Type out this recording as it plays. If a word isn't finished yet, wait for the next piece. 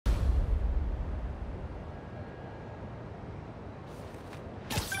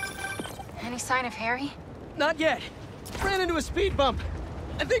sign of Harry? Not yet. Ran into a speed bump.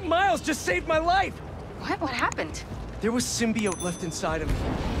 I think Miles just saved my life. What? What happened? There was symbiote left inside of me.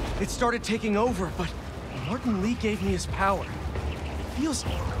 It started taking over, but Martin Lee gave me his power. It feels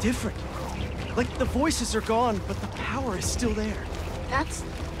different. Like the voices are gone, but the power is still there. That's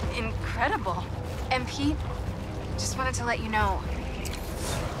incredible. And Pete, just wanted to let you know,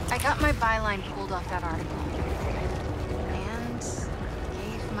 I got my byline pulled off that article. And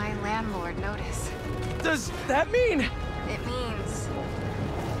gave my landlord notice. Does that mean? It means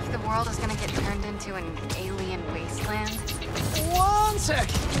the world is gonna get turned into an alien wasteland. 1 sec!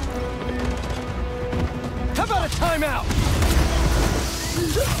 How about a timeout?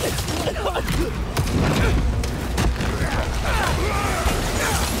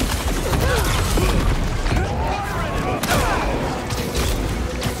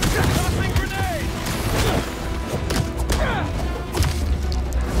 Tossing grenade!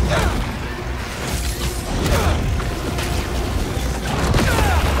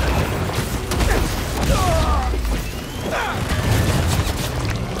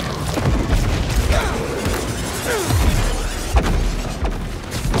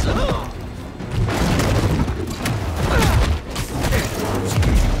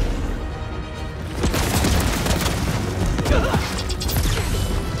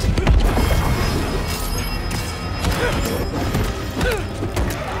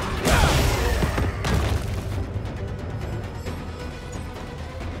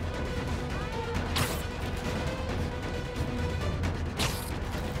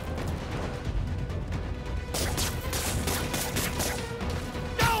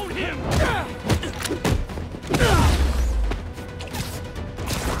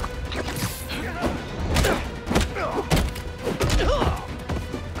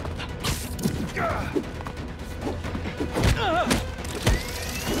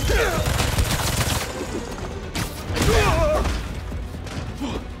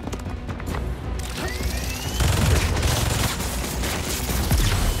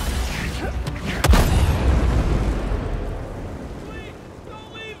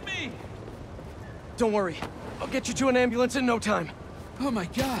 Don't worry. I'll get you to an ambulance in no time. Oh my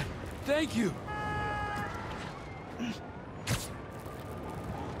God, thank you.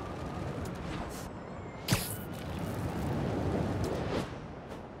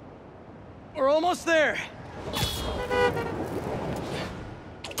 We're almost there.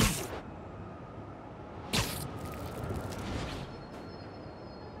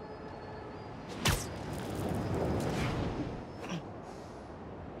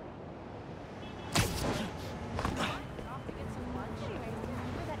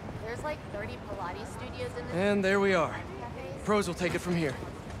 And there we are. Pros will take it from here.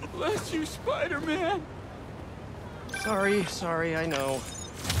 Bless you, Spider-Man. Sorry, I know.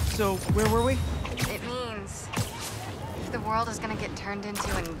 So, where were we? It means the world is gonna get turned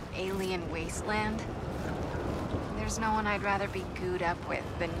into an alien wasteland. There's no one I'd rather be gooed up with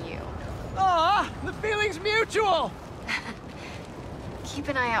than you. Ah, the feeling's mutual! Keep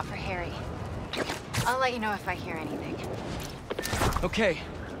an eye out for Harry. I'll let you know if I hear anything. Okay.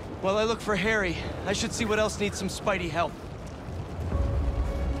 While I look for Harry, I should see what else needs some Spidey help.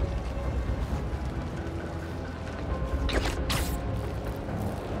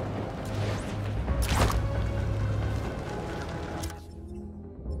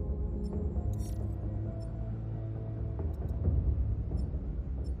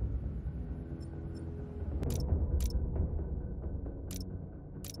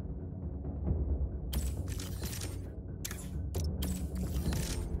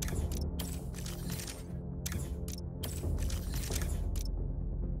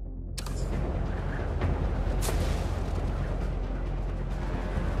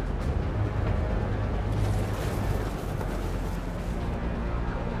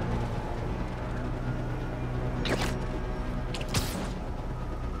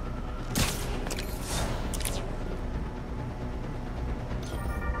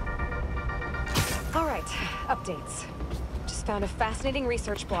 Updates. Just found a fascinating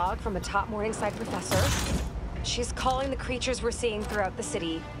research blog from a top Morningside professor. She's calling the creatures we're seeing throughout the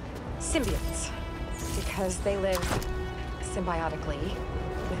city symbiotes because they live symbiotically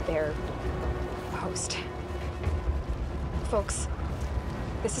with their host. Folks,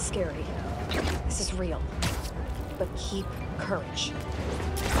 this is scary. This is real. But keep courage.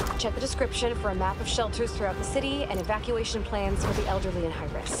 Check the description for a map of shelters throughout the city and evacuation plans for the elderly and high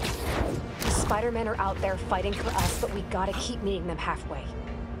risk. The Spider-Men are out there fighting for us, but we gotta keep meeting them halfway.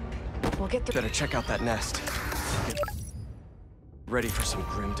 We'll get through. Better check out that nest. Get ready for some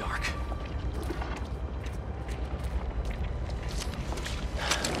grimdark.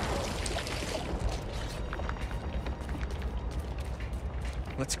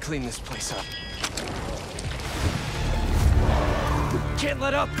 Let's clean this place up. Can't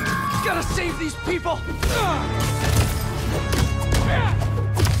let up! Gotta save these people!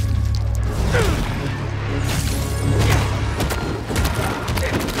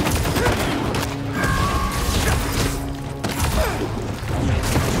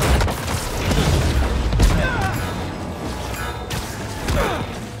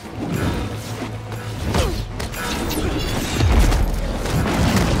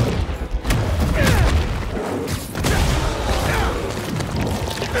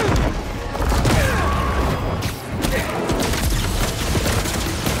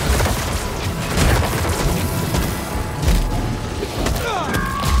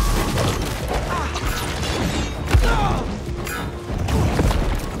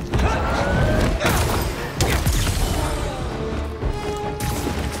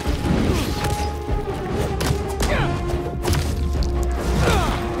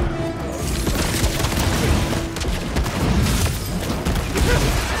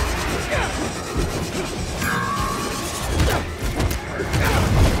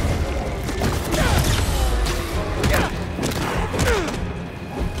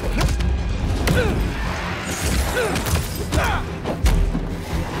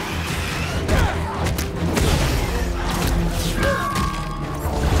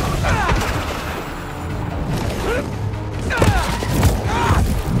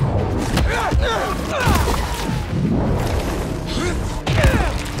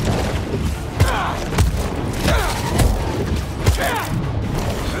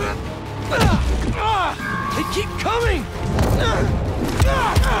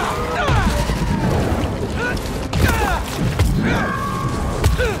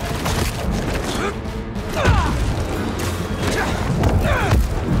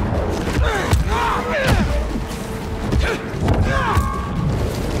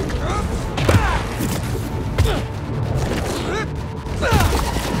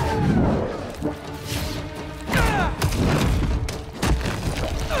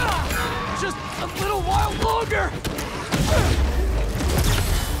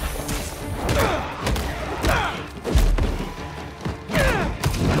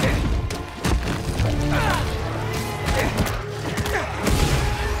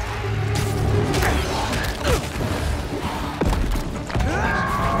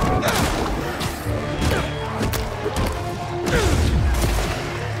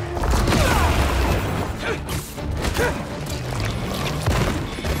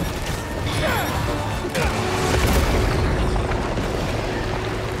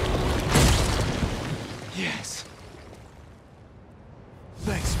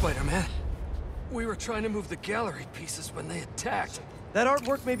 Trying to move the gallery pieces when they attacked. That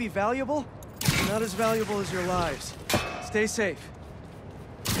artwork may be valuable, but not as valuable as your lives. Stay safe.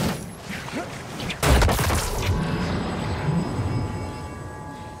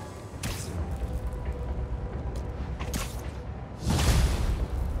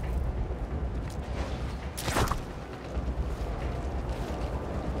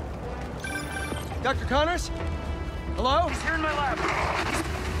 Dr. Connors? Hello? He's here in my lab.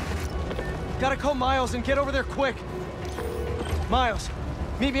 Gotta call Miles and get over there quick. Miles,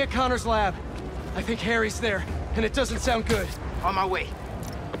 meet me at Connor's lab. I think Harry's there, and it doesn't sound good. On my way.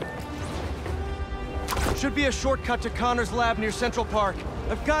 Should be a shortcut to Connor's lab near Central Park.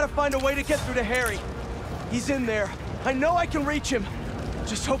 I've gotta find a way to get through to Harry. He's in there. I know I can reach him.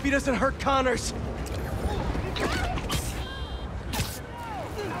 Just hope he doesn't hurt Connors.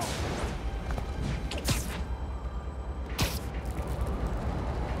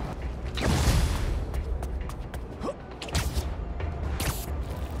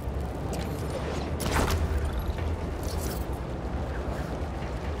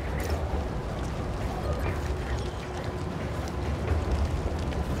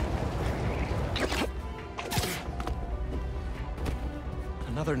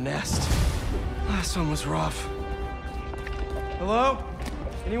 Another nest. Last one was rough. Hello?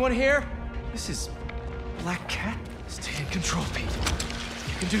 Anyone here? This is Black Cat? Stay in control, Pete.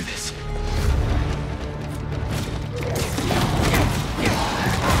 You can do this.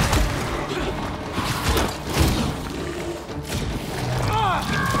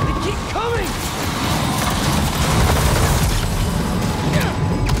 They keep coming!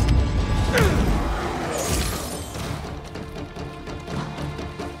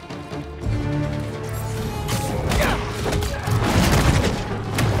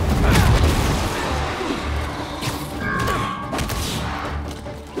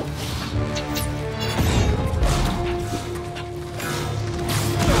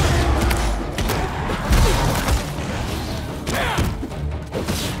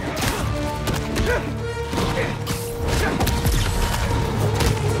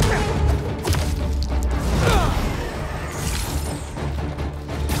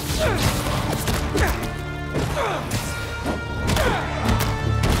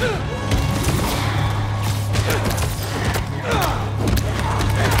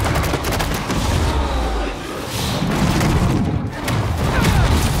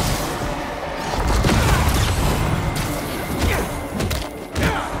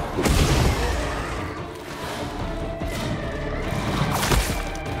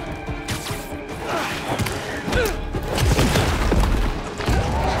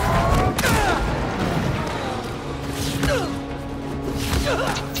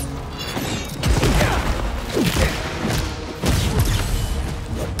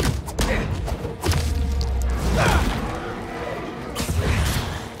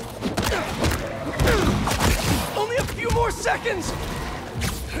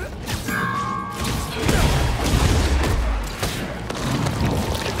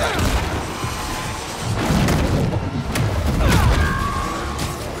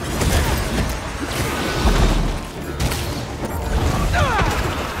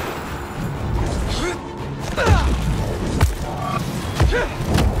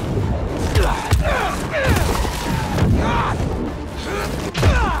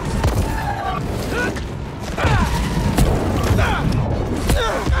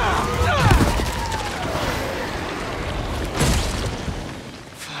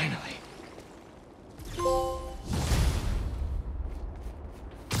 Finally.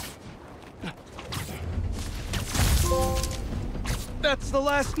 That's the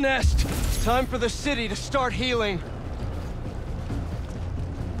last nest. Time for the city to start healing.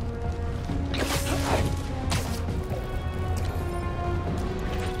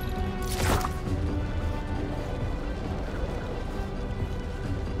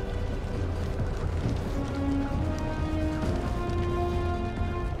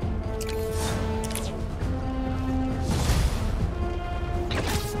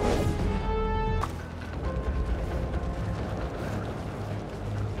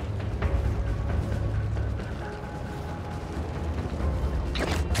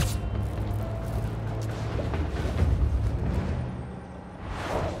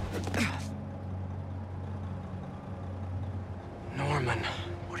 Norman,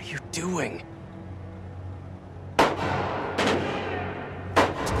 what are you doing?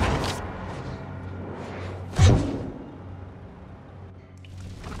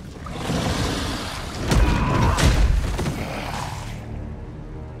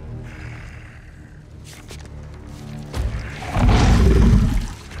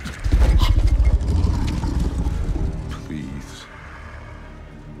 Please.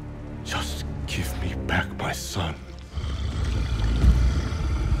 Just give me back my son.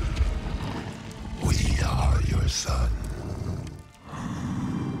 We are your son.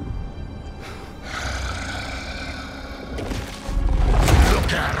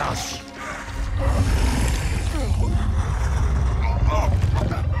 Look at us!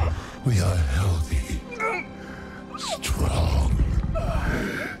 We are healthy, strong.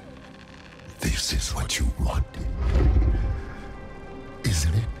 This is what you want,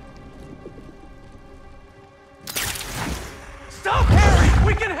 isn't it? Stop, Harry!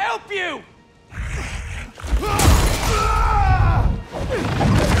 We can help you!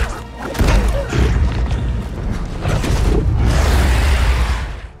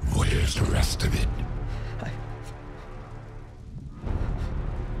 Where's the rest of it?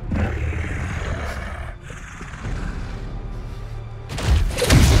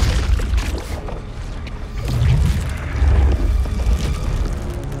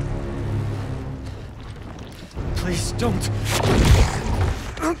 Please don't.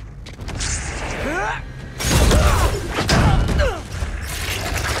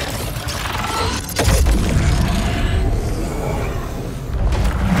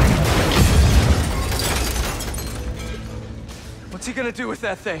 What's he gonna do with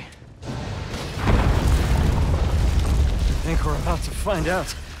that thing? I think we're about to find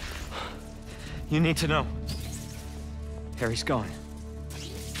out. You need to know. Harry's gone.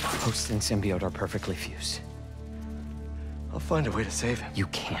 Host and symbiote are perfectly fused. I'll find a way to save him. You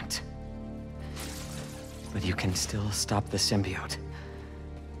can't. But you can still stop the symbiote.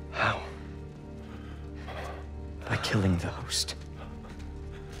 How? By killing the host.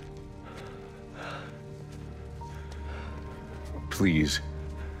 Please.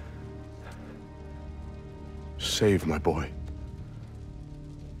 Save my boy.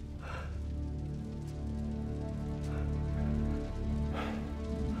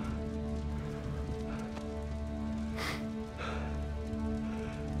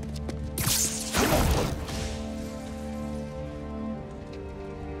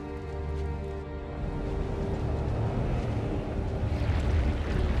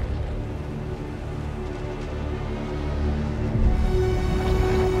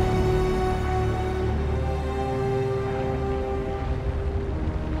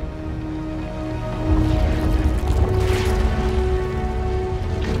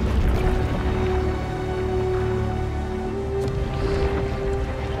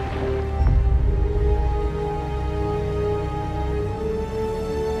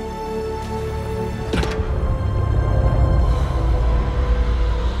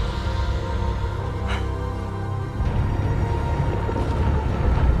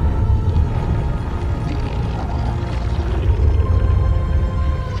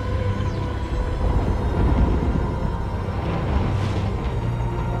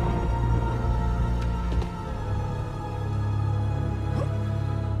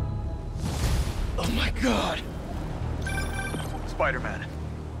 God! Spider-Man,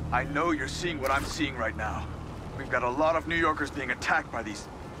 I know you're seeing what I'm seeing right now. We've got a lot of New Yorkers being attacked by these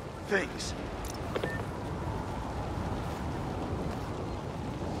things.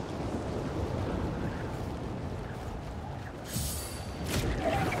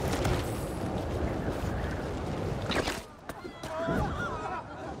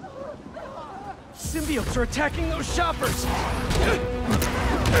 symbiotes are attacking those shoppers!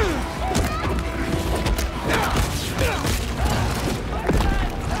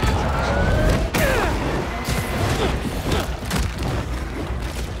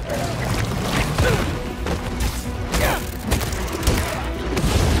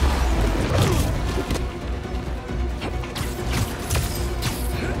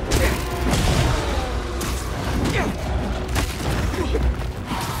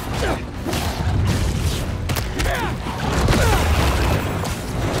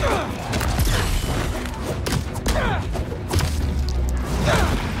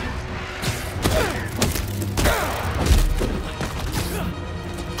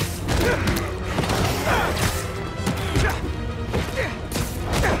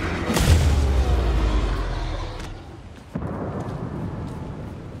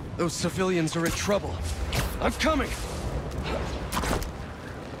 Those civilians are in trouble. I'm coming!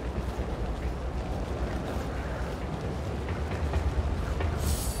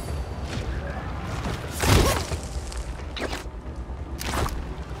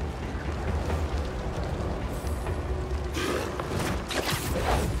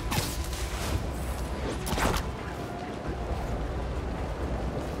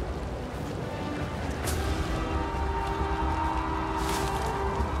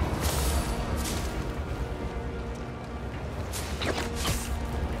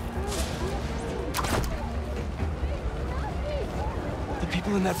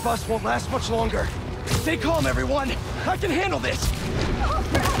 People in that bus won't last much longer. Stay calm, everyone! I can handle this! Oh,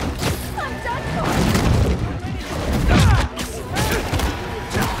 crap! I'm done for!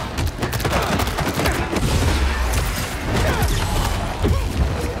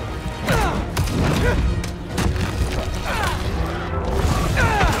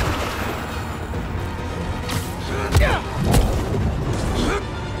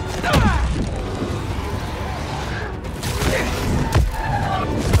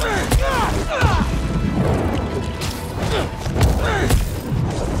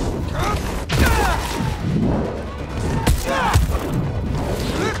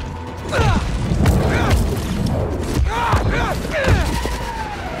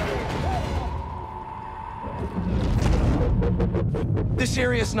 This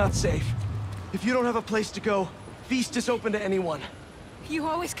area's not safe. If you don't have a place to go, Feast is open to anyone. You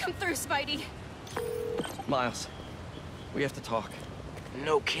always come through, Spidey. Miles, we have to talk.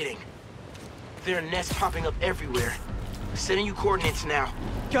 No kidding. There are nests popping up everywhere. Sending you coordinates now.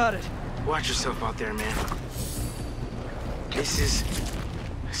 Got it. Watch yourself out there, man. This is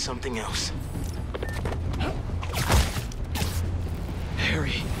something else.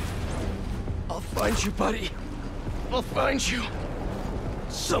 Harry, I'll find you, buddy. I'll find you.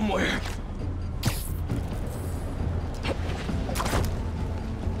 Somewhere.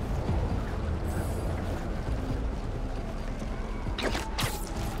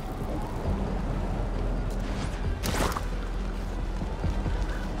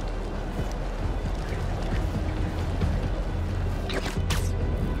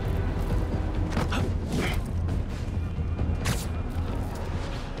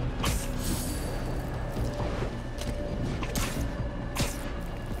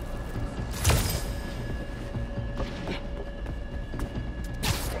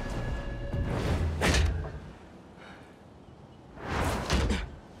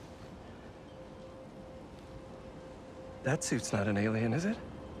 That suit's not an alien, is it?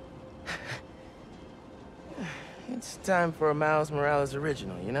 It's time for a Miles Morales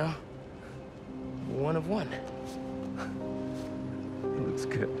original, you know? One of one. It looks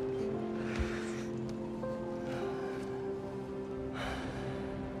good.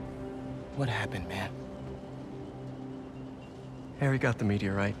 What happened, man? Harry got the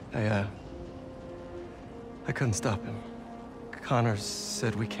meteorite. I couldn't stop him. Connor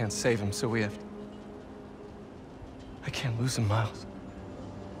said we can't save him, so we have to... I can't lose him, Miles.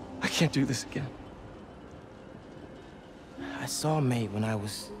 I can't do this again. I saw May when I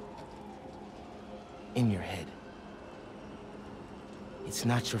was... in your head. It's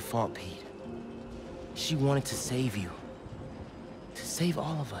not your fault, Pete. She wanted to save you. To save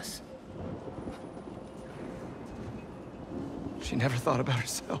all of us. She never thought about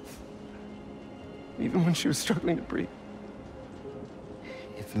herself. Even when she was struggling to breathe.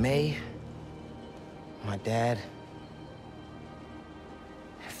 If May, my dad,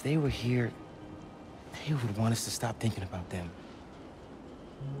 if they were here, they would want us to stop thinking about them.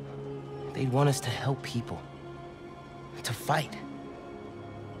 They'd want us to help people. To fight.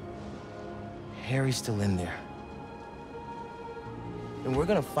 Harry's still in there. And we're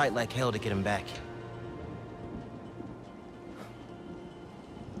gonna fight like hell to get him back.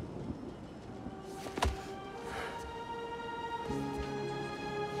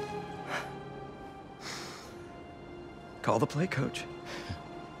 Call the play, coach.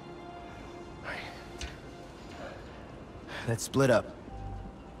 Let's split up.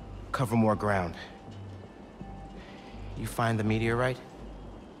 Cover more ground. You find the meteorite,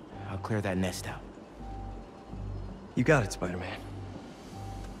 I'll clear that nest out. You got it, Spider-Man.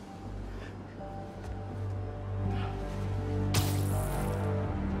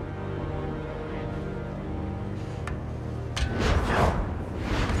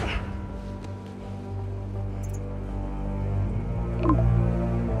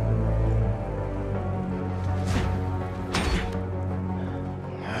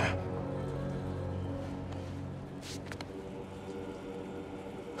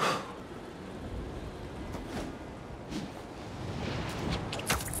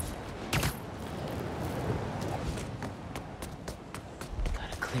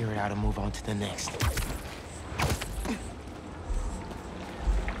 Clear it out and move on to the next.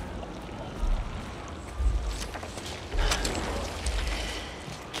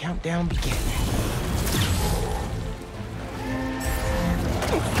 Countdown begin.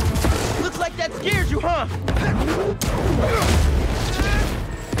 Looks like that scared you, huh?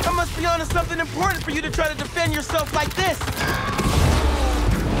 I must be onto something important for you to try to defend yourself like this.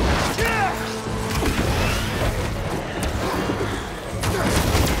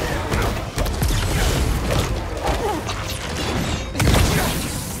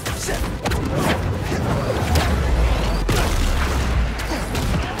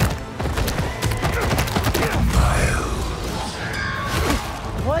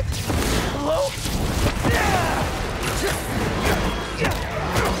 What? Hello?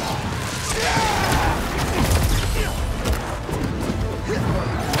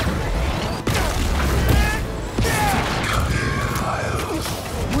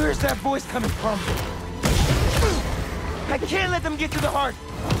 Where's that voice coming from? I can't let them get to the heart.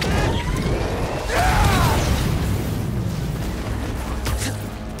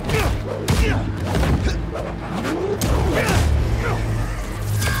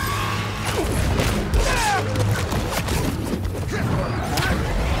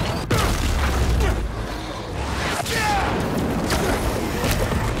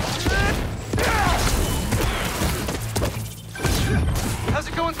 How's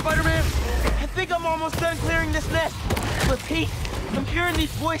it going, Spider-Man? I think I'm almost done clearing this nest. But Pete, I'm hearing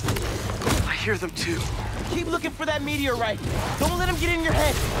these voices. I hear them too. Keep looking for that meteorite. Don't let him get in your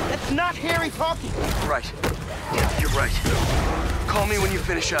head. That's not Harry talking. Right. You're right. Call me when you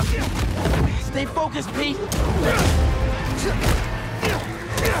finish up. Stay focused, Pete.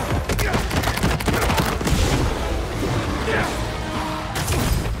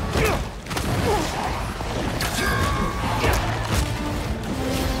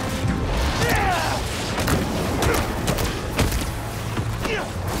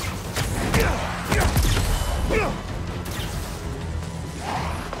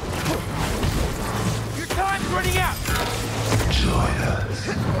 Your time's running out. Join us.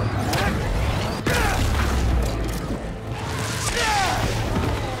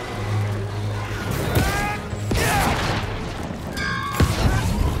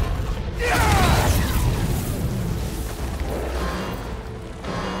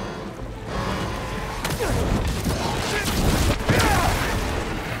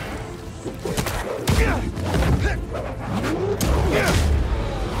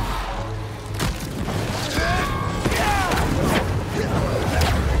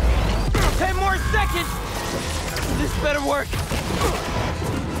 This better work.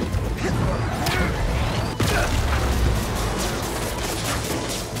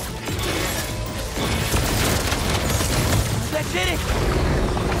 That did it!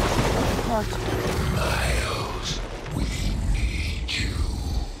 Miles, we need you.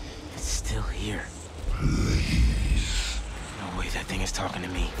 It's still here. Please. No way that thing is talking to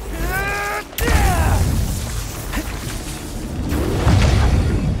me.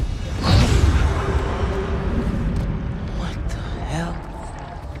 What the hell?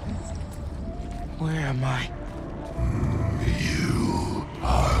 Where am I? You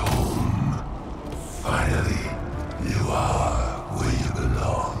are home. Finally, you are where you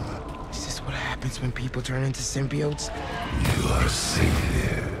belong. Is this what happens when people turn into symbiotes? You are safe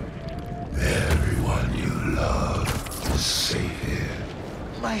here. Everyone you love is safe here.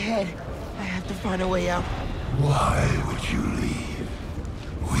 My head. I have to find a way out. Why would you leave?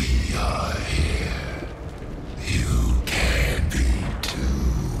 We are here. You can be too.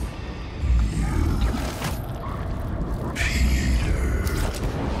 You, Peter,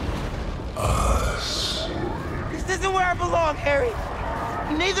 us. This isn't where I belong, Harry.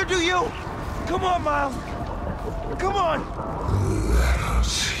 Neither do you. Come on, Miles. Come on. Let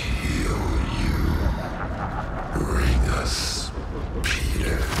us heal you. Bring us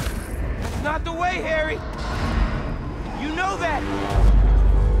Peter. That's not the way, Harry! You know that!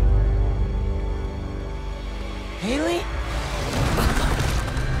 Haley?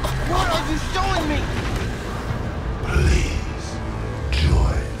 What are you showing me? Please,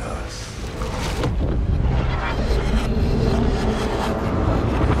 join us.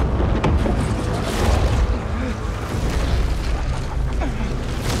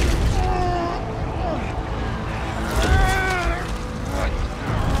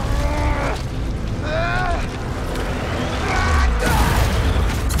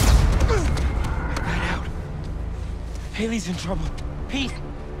 Haley's in trouble. Pete,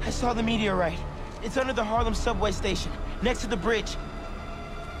 I saw the meteorite. It's under the Harlem subway station, next to the bridge.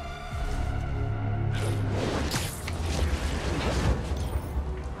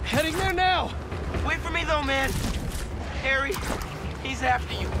 Heading there now! Wait for me though, man. Harry, he's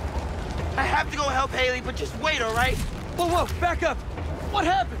after you. I have to go help Haley, but just wait, all right? Whoa, whoa, back up! What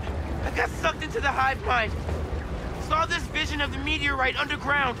happened? I got sucked into the hive mind. Saw this vision of the meteorite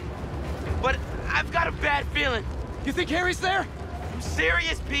underground. But I've got a bad feeling. You think Harry's there? I'm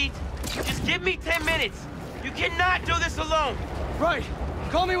serious, Pete. Just give me 10 minutes. You cannot do this alone. Right.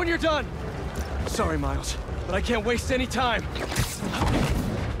 Call me when you're done. Sorry, Miles, but I can't waste any time.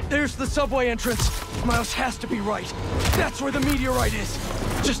 There's the subway entrance. Miles has to be right. That's where the meteorite is.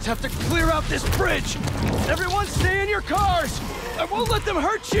 Just have to clear out this bridge. Everyone stay in your cars. I won't let them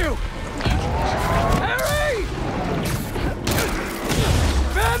hurt you. Harry!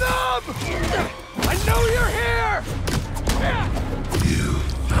 Venom! I know you're here! You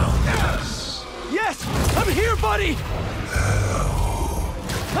found us. Yes! I'm here, buddy! Hello.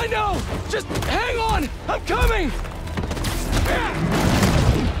 I know! Just hang on! I'm coming!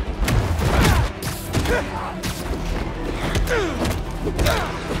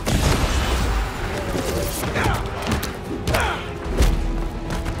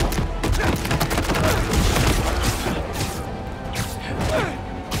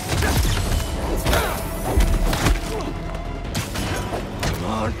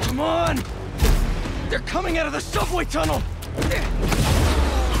 Come on! They're coming out of the subway tunnel!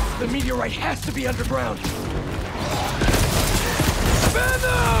 The meteorite has to be underground.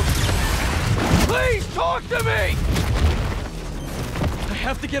 Venom! Please talk to me! I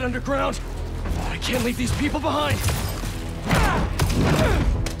have to get underground. I can't leave these people behind.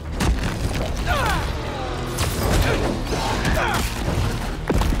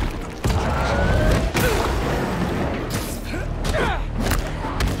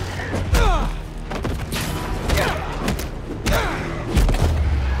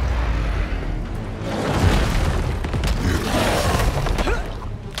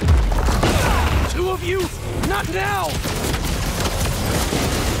 Not now!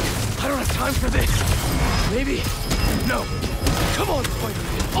 I don't have time for this. Maybe. No. Come on,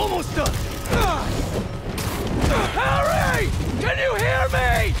 Spider-Man. Almost done. Harry! Can you hear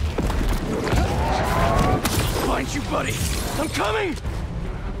me? I'll find you, buddy. I'm coming!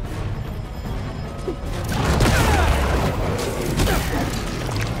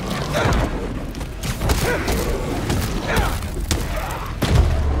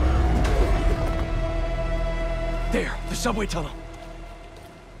 There, the subway tunnel.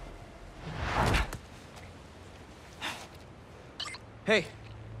 Hey,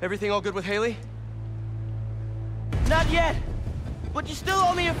 everything all good with Haley? Not yet, but you still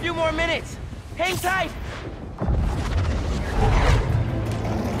owe me a few more minutes. Hang tight.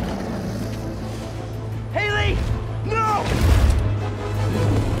 Haley! No!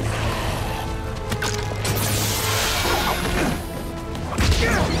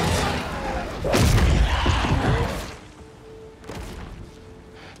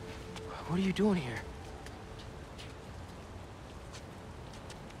 What are you doing here?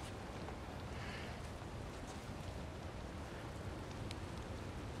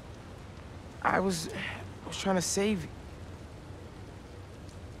 I was trying to save you.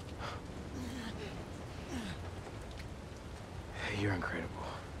 You're incredible.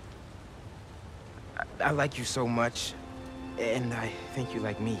 I like you so much, and I think you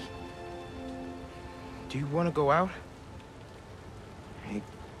like me. Do you want to go out?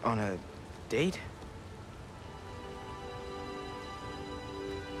 On a date?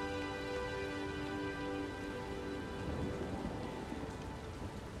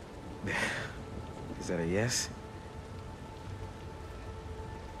 Is that a yes?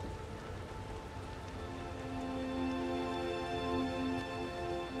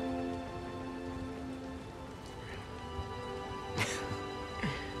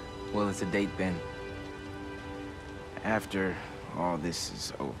 Well, it's a date then. After all this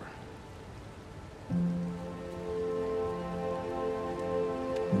is over.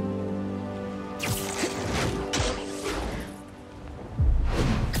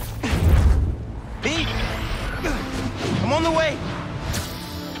 On the way!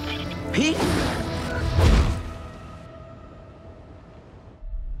 Pete?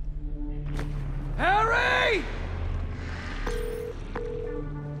 Harry!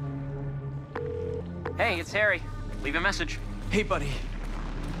 Hey, it's Harry. Leave a message. Hey, buddy.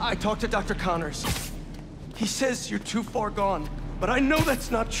 I talked to Dr. Connors. He says you're too far gone, but I know that's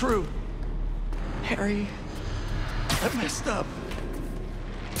not true. Harry, I messed up.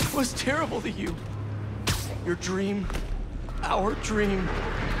 I was terrible to you. Your dream, our dream,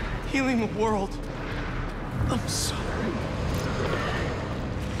 healing the world. I'm sorry.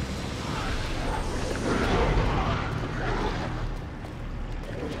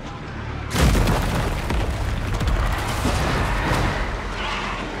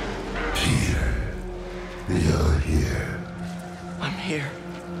 You're here. I'm here.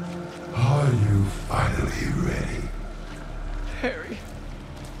 Are you finally ready? Harry,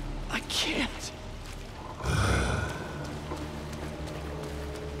 I can't.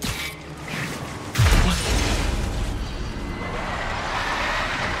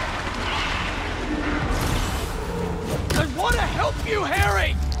 I want to help you,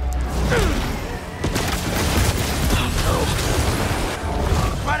 Harry!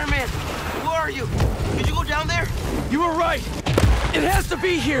 Spider-Man, where are you? Did you go down there? You were right. It has to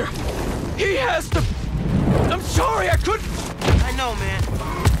be here. He has to... I'm sorry, I couldn't... I know, man.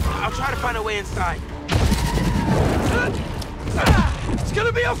 I'll try to find a way inside. It's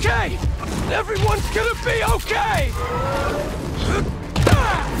gonna be okay! Everyone's gonna be okay!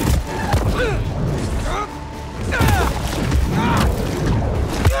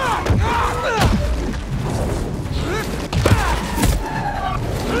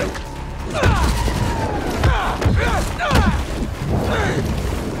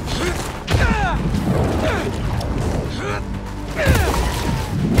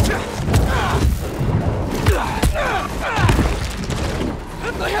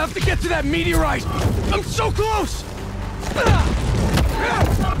 I have to get to that meteorite! I'm so close!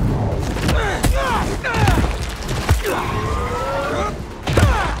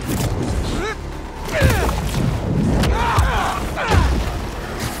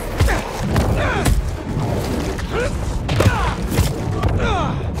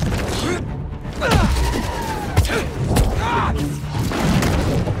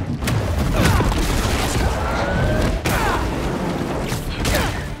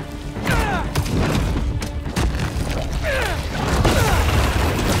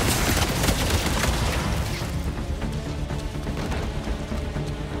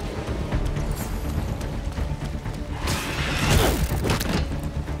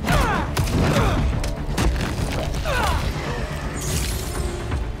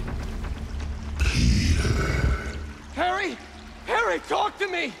 Talk to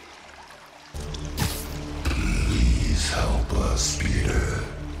me! Please help us, Peter.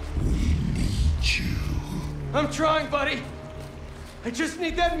 We need you. I'm trying, buddy. I just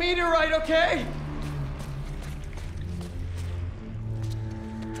need that meteorite, okay?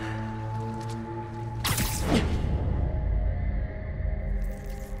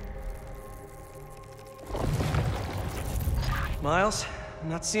 Miles, I'm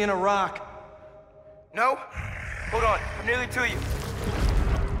not seeing a rock. No? Hold on, I'm nearly to you.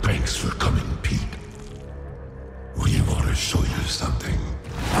 Thanks for coming, Pete. We want to show you something.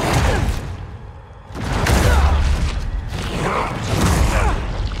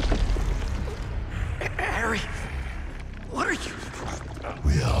 Harry, what are you?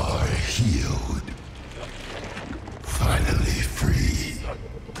 We are healed. Finally free.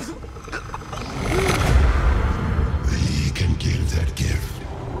 We can give that gift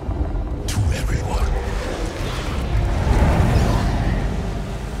to everyone.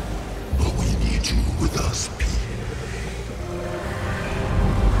 But we need you with us, Pete.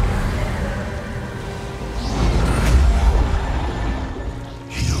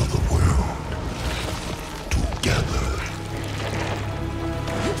 Heal the world together.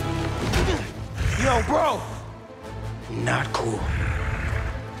 Yo, bro! Not cool.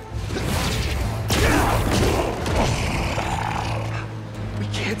 We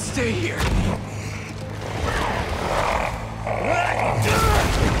can't stay here.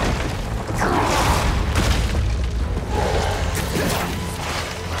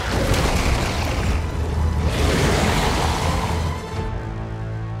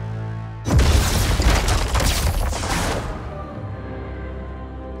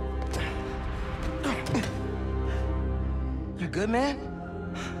 You good, man?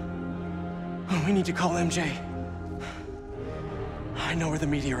 We need to call MJ. I know where the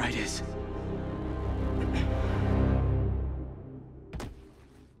meteorite is.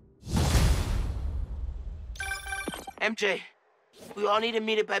 MJ, we all need to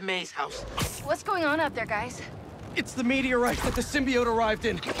meet up at May's house. What's going on out there, guys? It's the meteorite that the symbiote arrived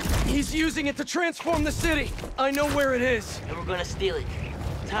in. He's using it to transform the city. I know where it is. And we're gonna steal it.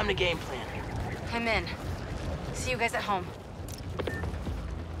 Time to game plan. I'm in. See you guys at home.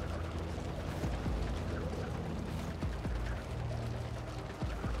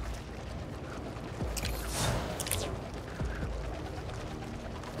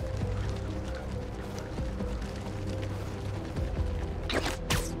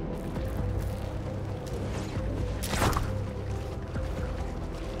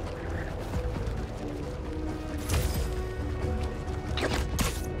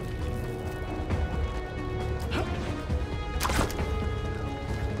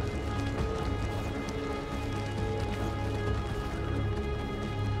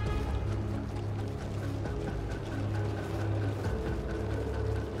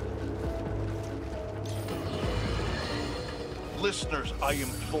 Listeners, I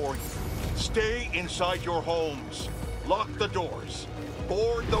implore you, stay inside your homes. Lock the doors.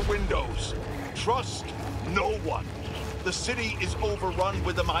 Board the windows. Trust no one. The city is overrun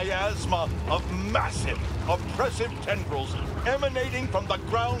with a miasma of massive, oppressive tendrils emanating from the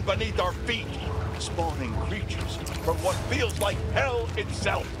ground beneath our feet, spawning creatures from what feels like hell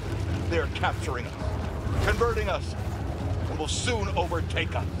itself. They're capturing us, converting us, and will soon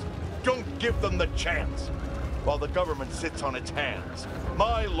overtake us. Don't give them the chance. While the government sits on its hands,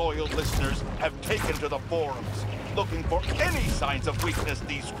 my loyal listeners have taken to the forums, looking for any signs of weakness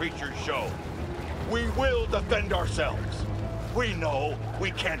these creatures show. We will defend ourselves. We know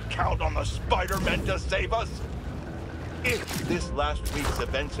we can't count on the Spider-Men to save us. If this last week's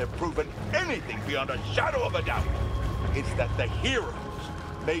events have proven anything beyond a shadow of a doubt, it's that the heroes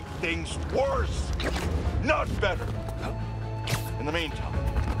make things worse, not better. In the meantime,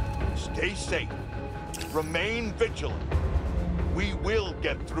 stay safe. Remain vigilant. We will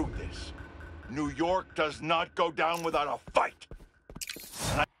get through this. New York does not go down without a fight.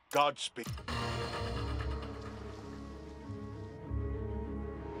 And Godspeed.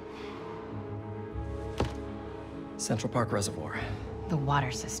 Central Park Reservoir. The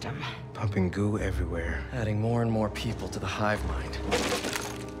water system. Pumping goo everywhere. Adding more and more people to the hive mind.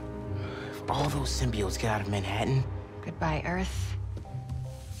 If all those symbiotes get out of Manhattan... Goodbye, Earth.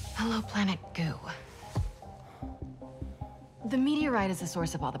 Hello, planet Goo. The meteorite is the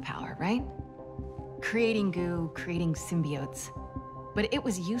source of all the power, right? Creating goo, creating symbiotes. But it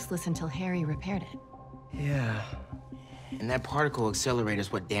was useless until Harry repaired it. Yeah. And that particle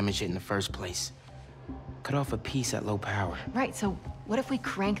accelerator's what damaged it in the first place. Cut off a piece at low power. Right, so what if we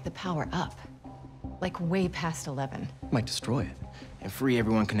crank the power up? Like way past 11. Might destroy it. And free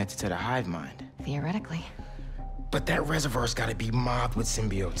everyone connected to the hive mind. Theoretically. But that reservoir's gotta be mobbed with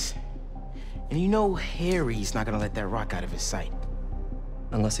symbiotes. And you know Harry's not gonna let that rock out of his sight.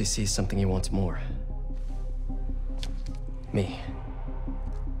 Unless he sees something he wants more. Me.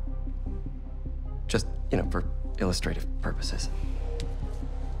 Just, for illustrative purposes.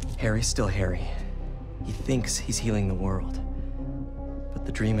 Harry's still Harry. He thinks he's healing the world. But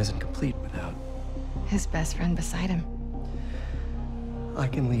the dream isn't complete without... his best friend beside him. I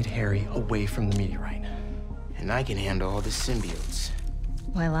can lead Harry away from the meteorite. And I can handle all the symbiotes.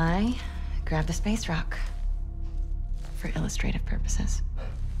 While I grab the space rock. For illustrative purposes.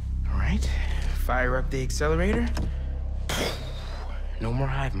 All right, fire up the accelerator. No more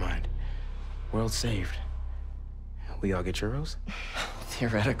hive mind. World saved. We all get churros?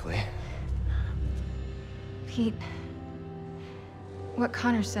 Theoretically. Pete, what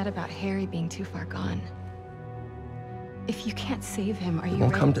Connor said about Harry being too far gone. If you can't save him, are you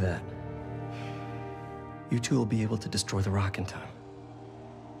Won't ready? come to that. You two will be able to destroy the rock in time.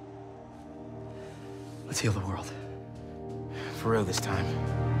 Let's heal the world. For real this time.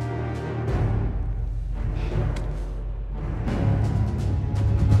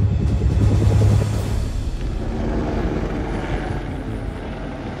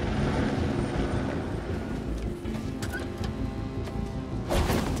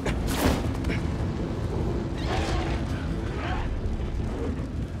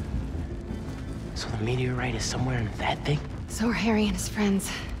 So the meteorite is somewhere in that thing? So are Harry and his friends.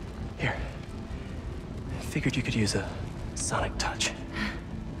 Here. I figured you could use a sonic touch.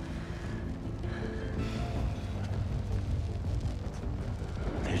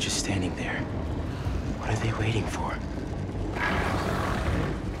 They're just standing there. What are they waiting for?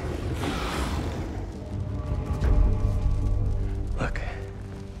 Look,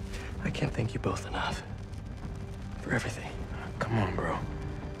 I can't thank you both enough. For everything. Come on, bro.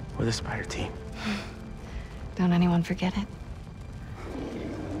 We're the Spider team. Don't anyone forget it.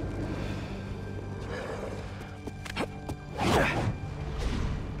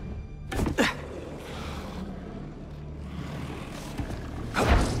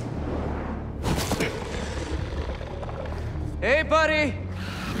 Hey, buddy!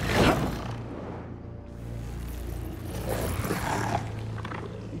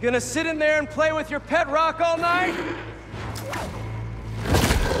 You gonna sit in there and play with your pet rock all night?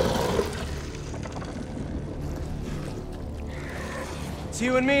 It's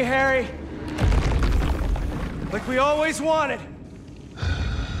you and me, Harry. Like we always wanted.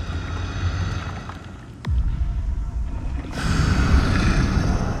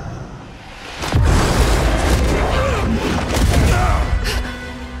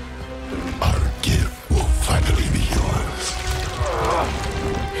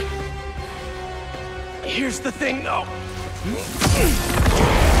 Here's the thing, though.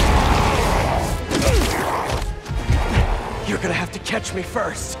 You're gonna have to catch me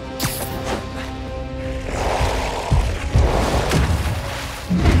first.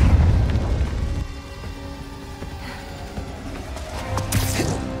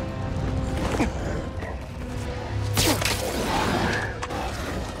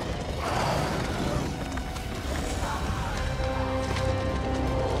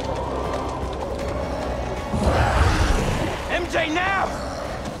 MJ, now!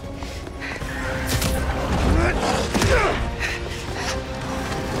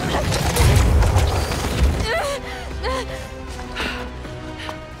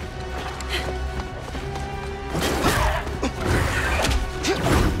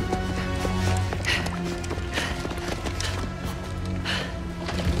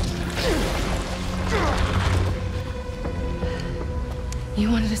 You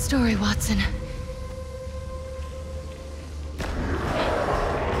wanted a story, Watson.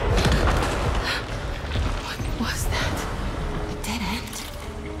 What was that? A dead end?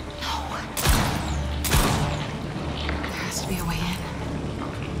 No. There has to be a way in.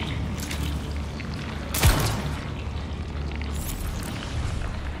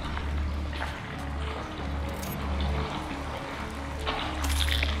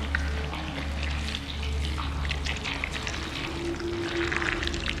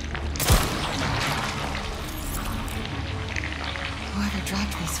 Whoever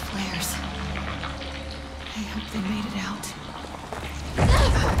dragged these flares, I hope they made it out.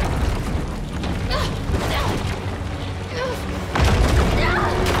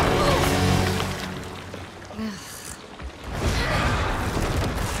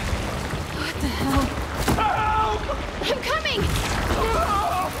 What the hell? I'm coming!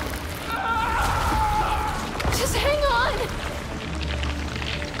 Just hang on!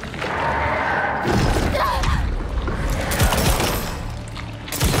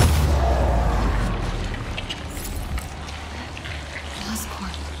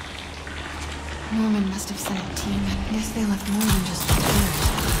 Norman must have sent a team, and I guess they left more than just flares.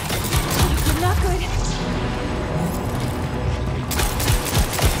 Not good.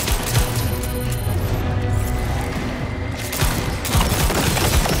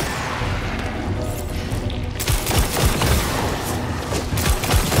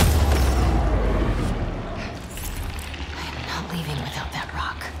 I am not leaving without that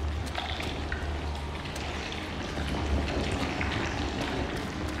rock.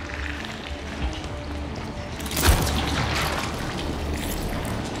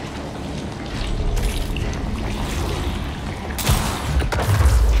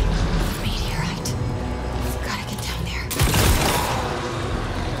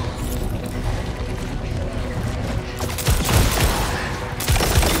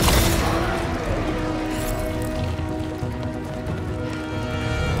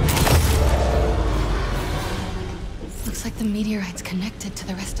 Looks like the meteorite's connected to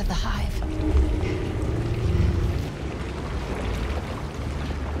the rest of the hive.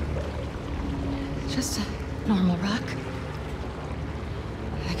 Just a normal rock.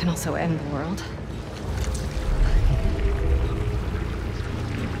 That can also end the world.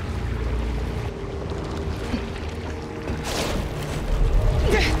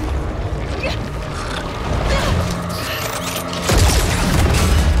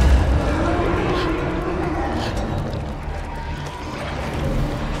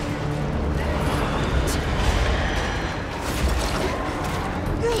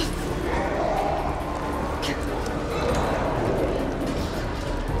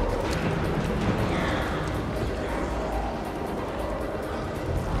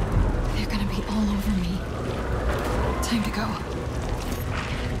 Time to go.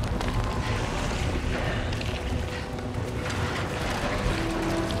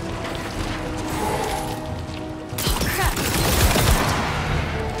 Oh, crap.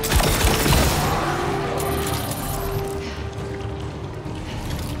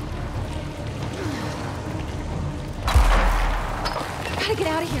 Gotta get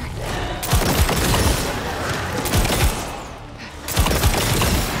out of here.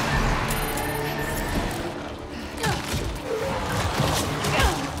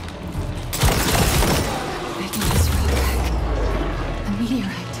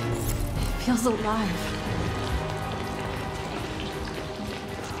 meteorite. It feels alive.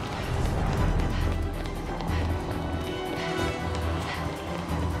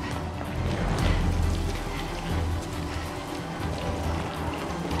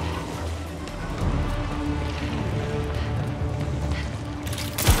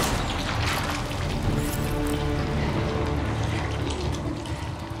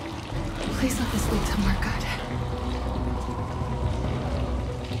 Please let this lead somewhere good.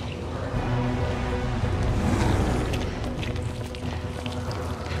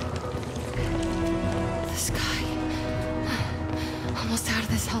 The sky. Almost out of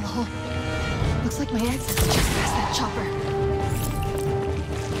this hellhole. Looks like my exit's just past that chopper.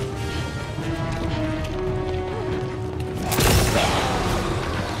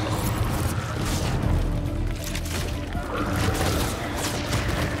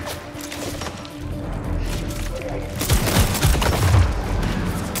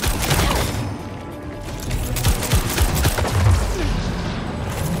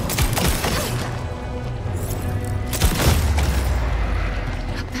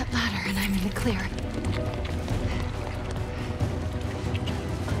 Clear.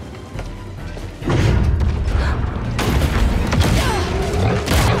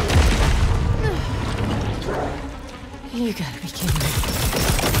 You gotta be kidding me.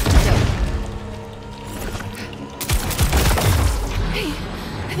 Hey,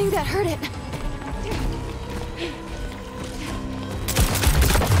 I think that hurt it.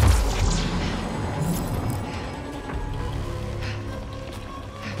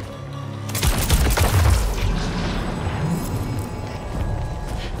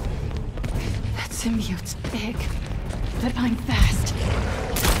 Symbiote's big, but I'm fast.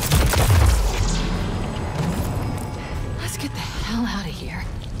 Let's get the hell out of here.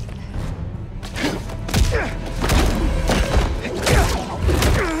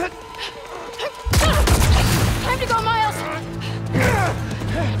 Time to go, Miles!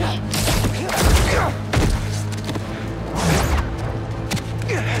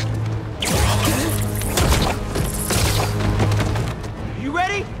 You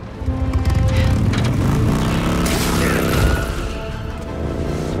ready?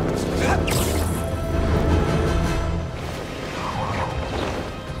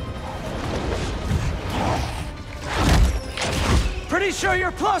 Pretty sure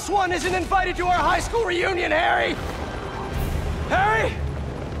your +1 isn't invited to our high school reunion, Harry! Harry?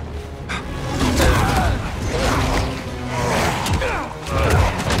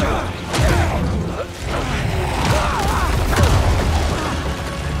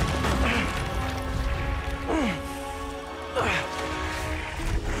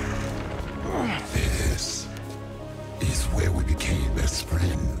 This is where we became best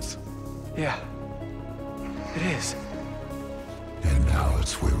friends. Yeah, it is. And now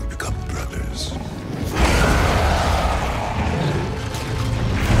it's where we become brothers.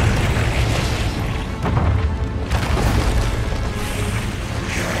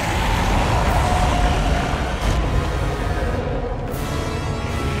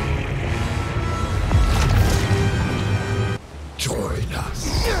 Join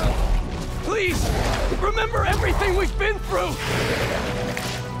us. Please, remember everything we've been through!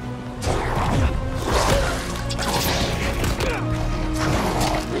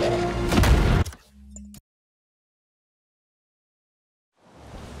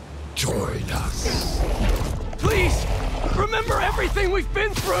 Join us. Please, remember everything we've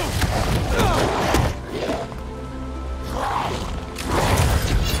been through!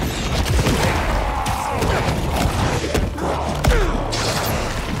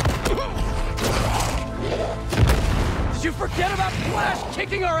 Did you forget about Flash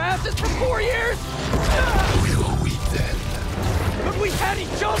kicking our asses for 4 years? Where were we then? But we had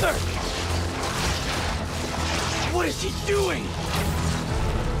each other! What is he doing?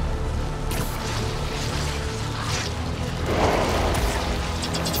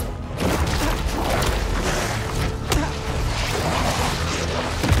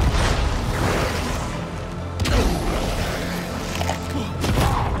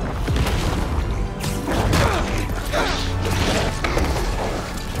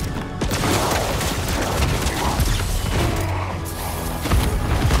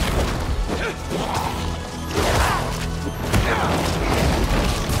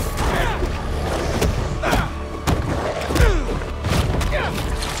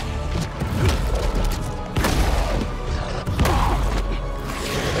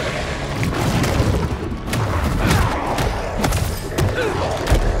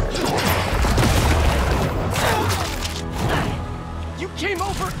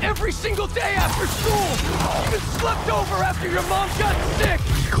 sick!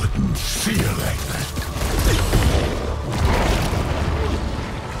 We couldn't feel like that.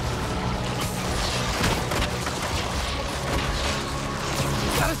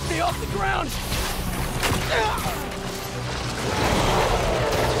 Gotta stay off the ground!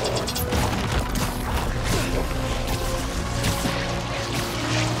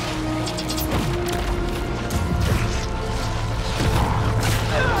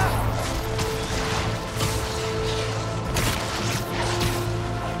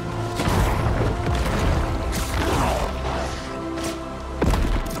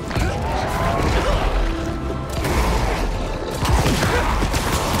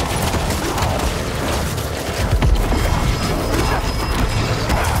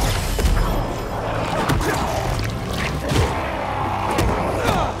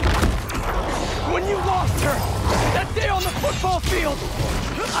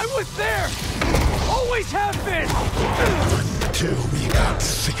 I was there! Always have been! Until we got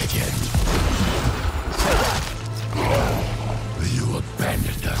sick again. You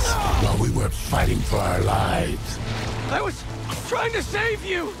abandoned us while we were fighting for our lives. I was trying to save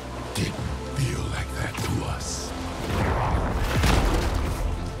you! Didn't feel like that to us.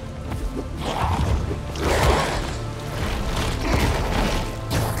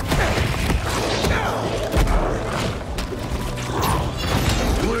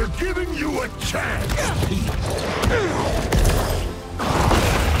 We're giving you a chance, Pete.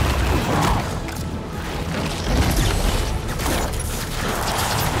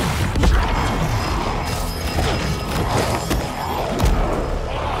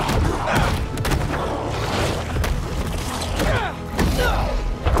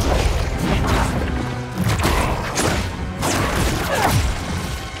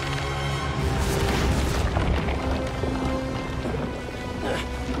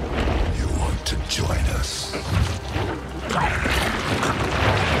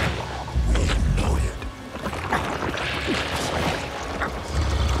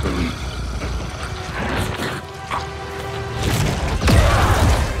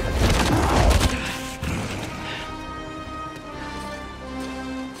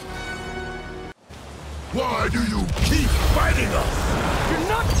 Why do you keep fighting us? You're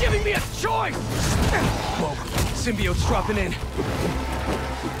not giving me a choice! Whoa, symbiote's dropping in.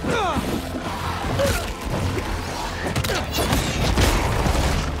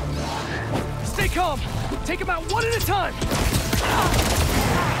 Stay calm. Take them out one at a time.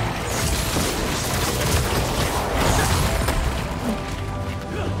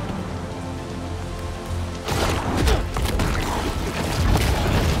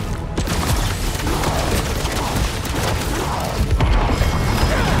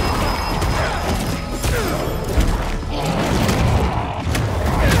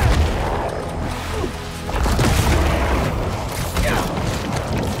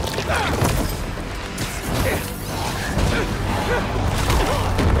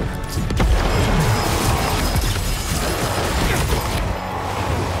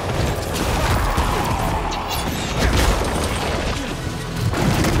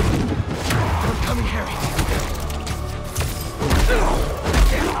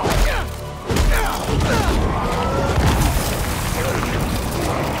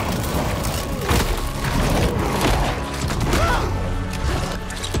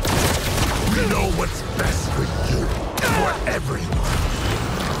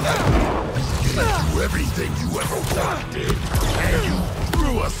 Everything you ever wanted, and you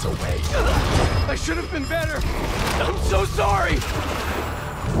threw us away. I should have been better. I'm so sorry.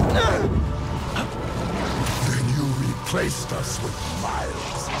 Then you replaced us with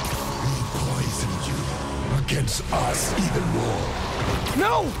Miles. We poisoned you against us even more.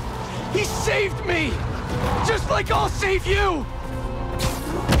 No! He saved me! Just like I'll save you!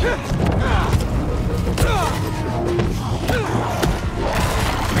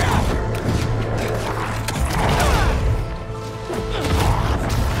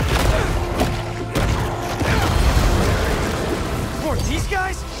 These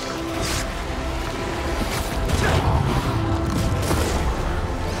guys?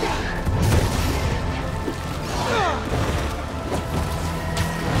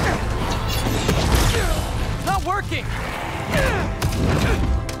 Not working!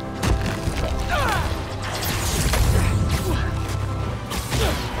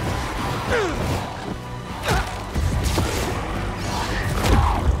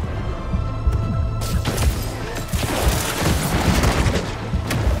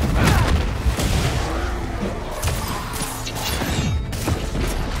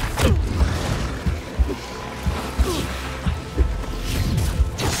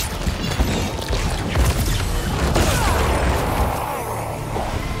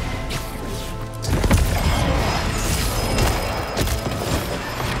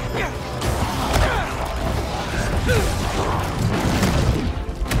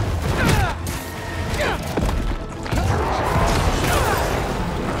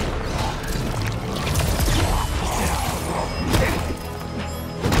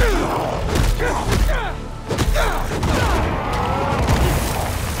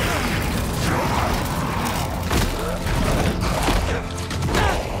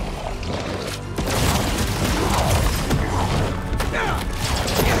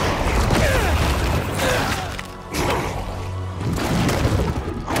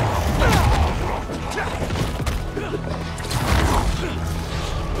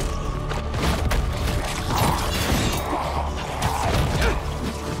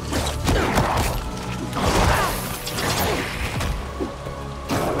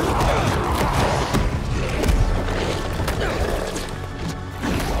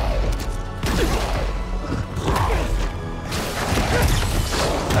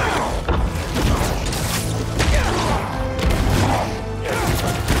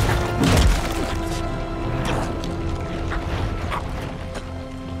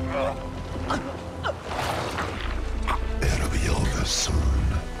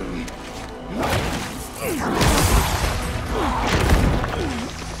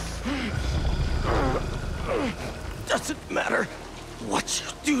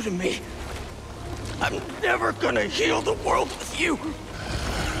 do to me. I'm never gonna heal the world with you.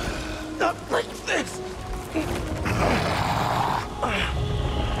 Not like this.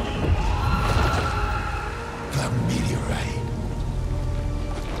 The meteorite.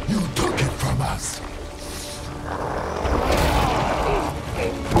 You took it from us.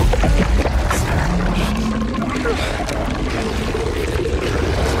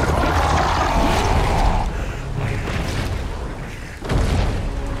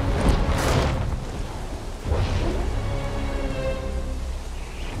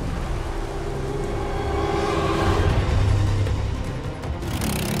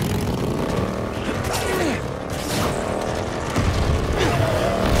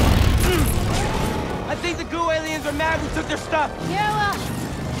 I think the goo aliens are mad we took their stuff. Yeah, well,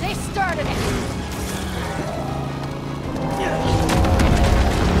 they started it.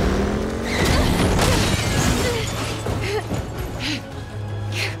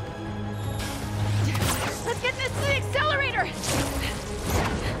 Let's get this to the accelerator!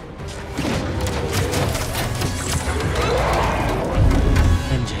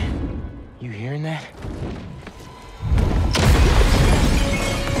 MJ, you hearing that?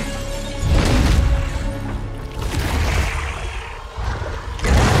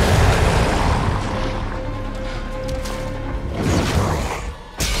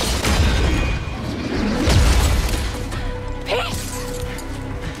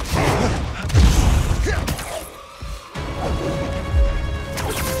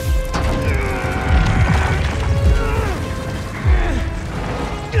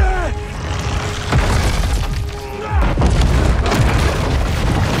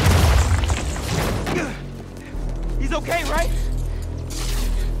 He's okay, right?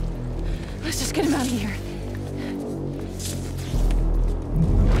 Let's just get him out of here.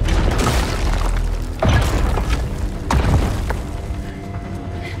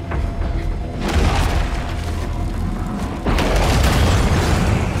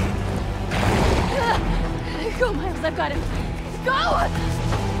 Go, Miles, I've got him. Go!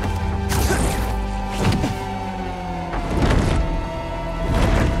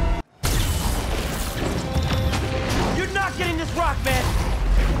 You're not getting this rock, man.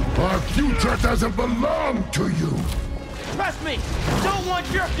 Our future doesn't belong to you. Trust me, don't want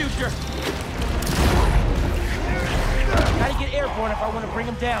your future. Gotta get airborne if I want to bring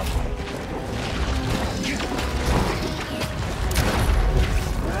him down.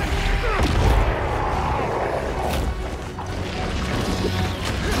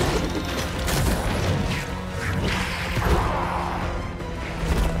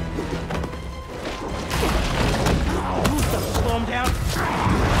 Slow him down.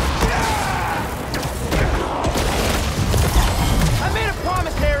 I made a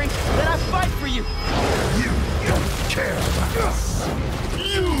promise, Harry, that I'd fight for you. You don't care about us.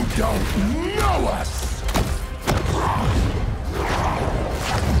 You don't know us.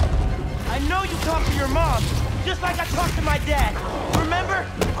 I know you talked to your mom, just like I talked to my dad. Remember?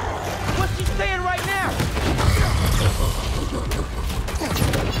 What's she saying right now?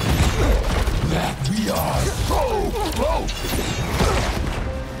 That we are so close.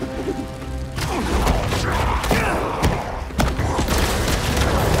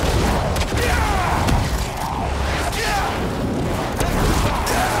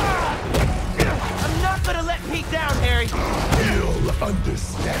 I'm not gonna let Pete down, Harry. He'll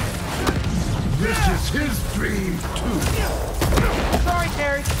understand. This is his dream, too. Sorry,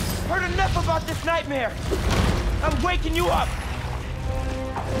 Harry. Heard enough about this nightmare. I'm waking you up.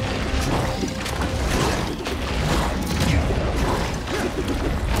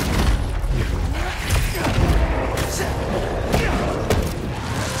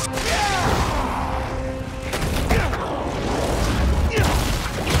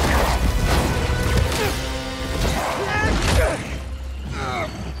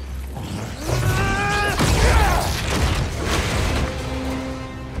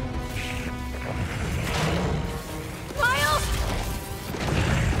 Miles!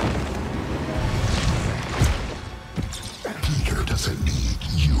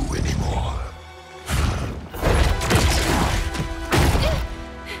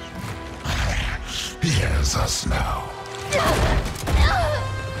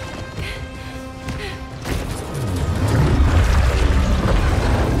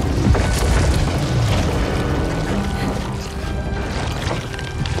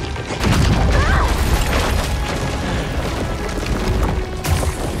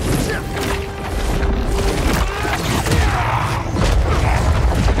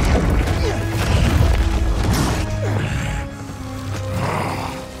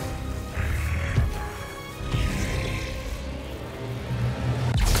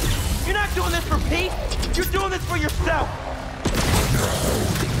 You're not doing this for Pete! You're doing this for yourself!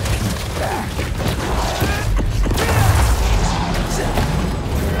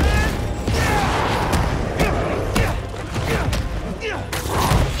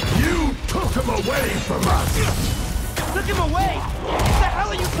 You took him away from us! Took him away? What the hell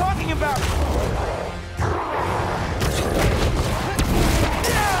are you talking about?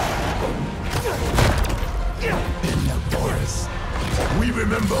 In the forest, we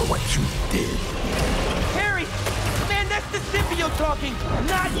remember what you did. Harry! Man, that's the symbiote talking,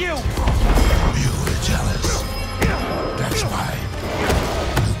 not you! You were jealous. That's why you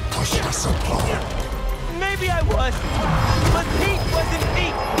pushed us apart. Maybe I was, but Pete wasn't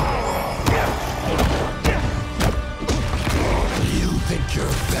Pete! You think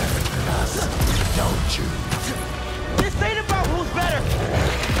you're better than us, don't you? This ain't about who's better!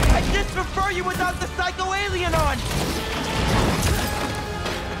 I just prefer you without the psycho-alien on!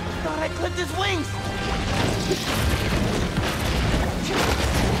 Thought I clipped his wings!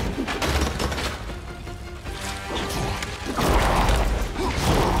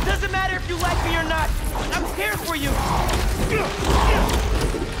 Doesn't matter if you like me or not! I'm here for you!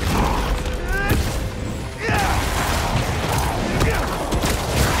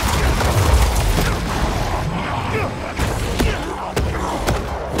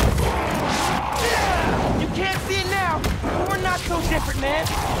 You can't see it now, but we're not so different, man!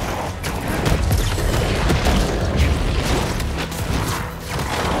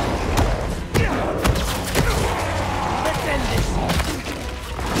 Let's end this!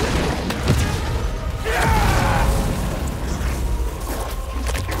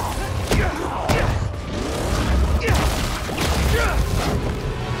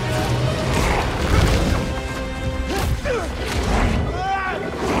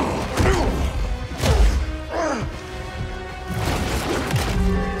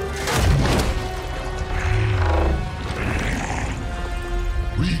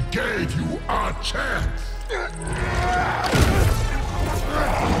 We gave you our chance.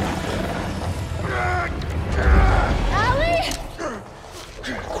 Allie?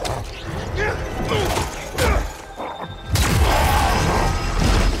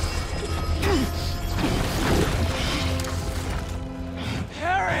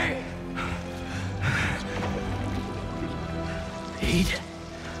 Harry! Pete?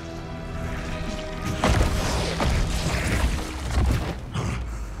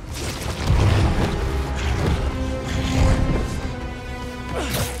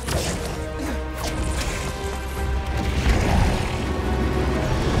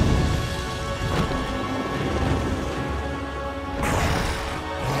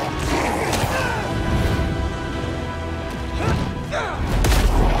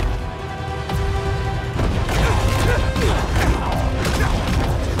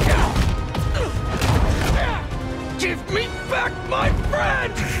 Give me back my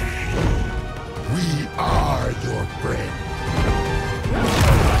friend! We are your friend.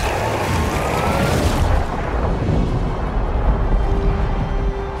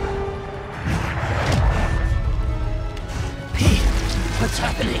 Pete, what's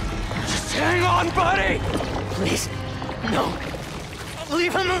happening? Just hang on, buddy! Please, no.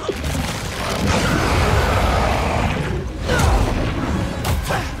 Leave him alone.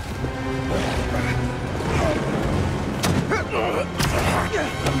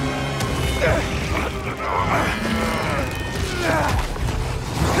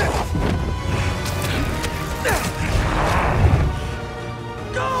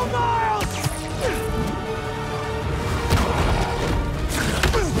 Go, Miles!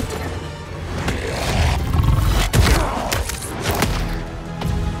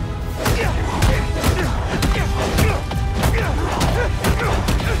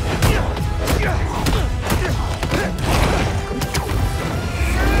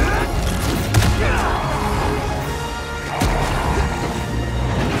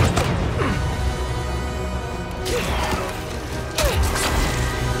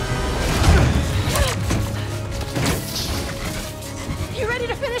 You ready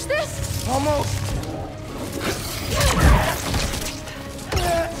to finish this? Almost.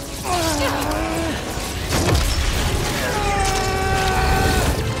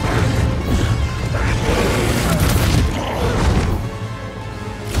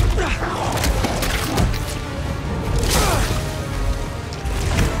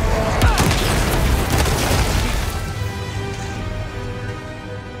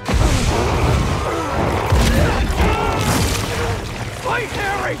 Fight,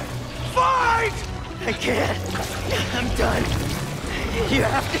 Harry! Fight! I can't. I'm done. You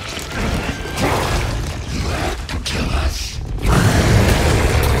have to... To kill us.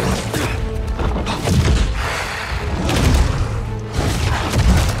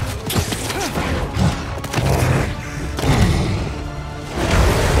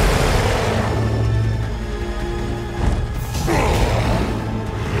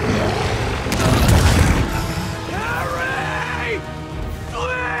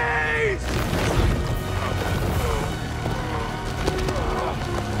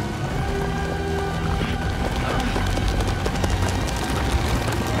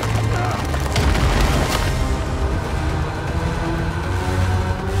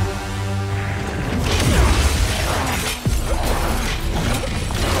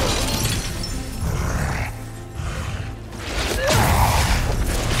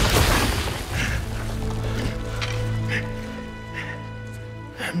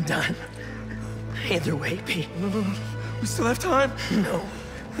 done. Either way, Pete. No. We still have time? No,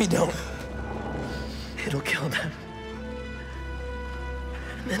 we don't. It'll kill them.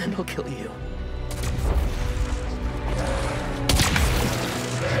 And then it'll kill you.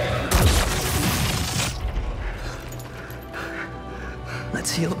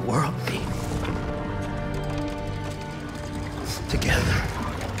 Let's heal the world, Pete. Together.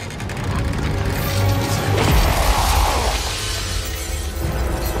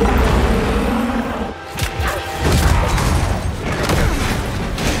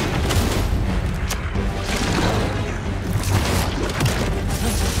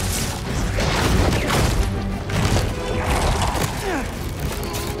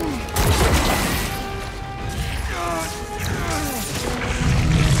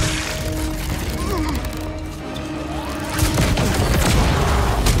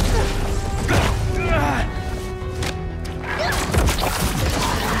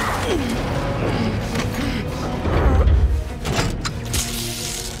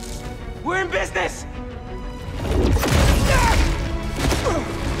 We're in business!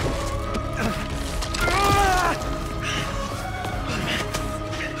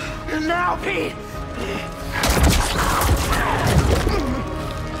 Now, Pete!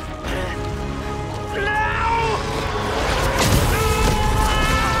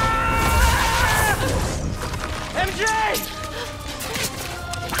 MJ!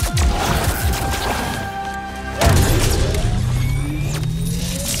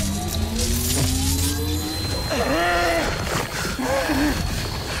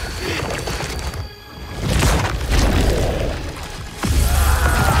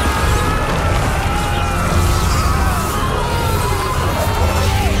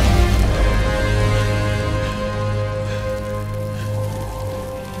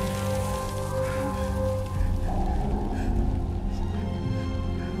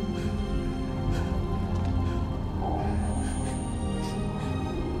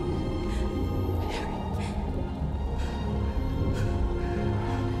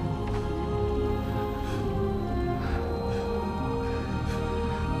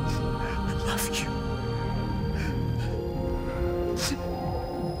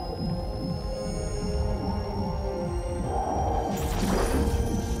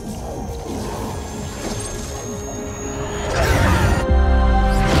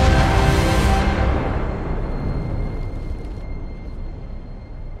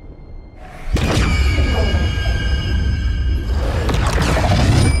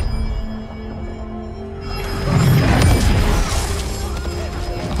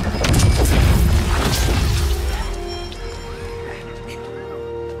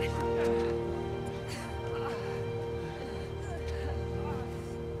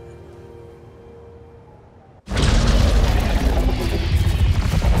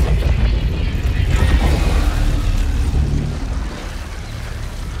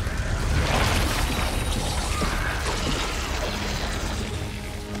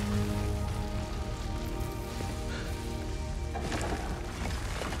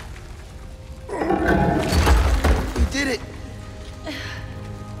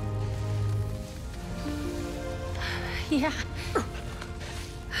 Yeah.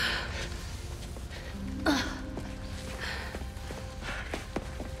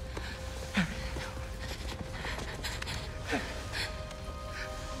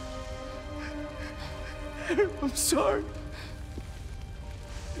 I'm sorry.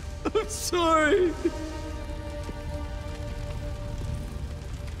 I'm sorry.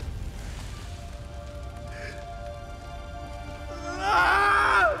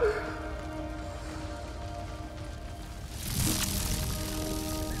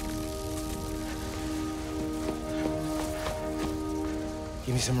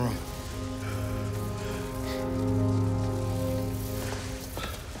 Give me some room.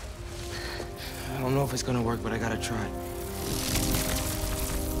 I don't know if it's gonna work, but I gotta try.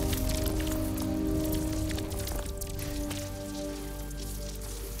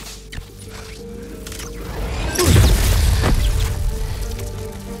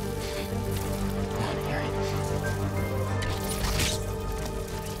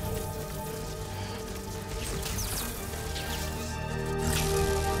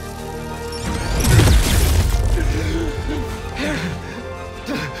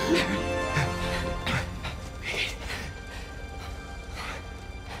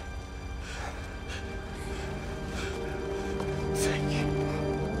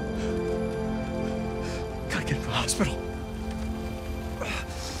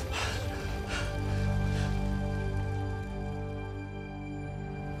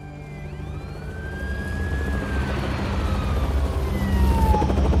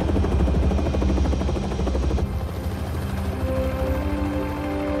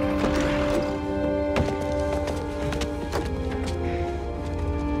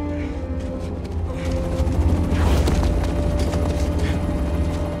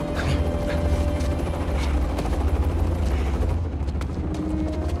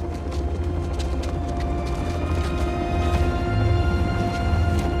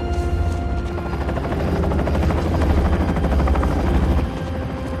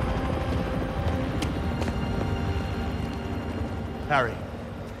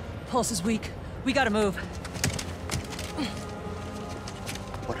 pulse is weak. We gotta move.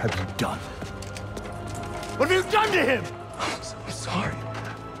 What have you done? What have you done to him? I'm sorry.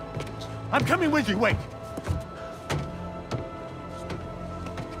 I'm coming with you, wait.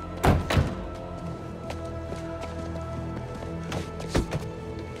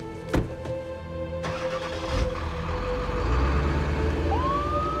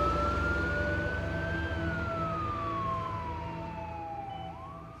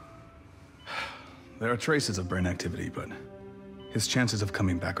 There are traces of brain activity, but his chances of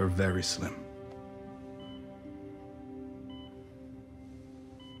coming back are very slim.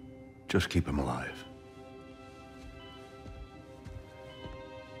 Just keep him alive.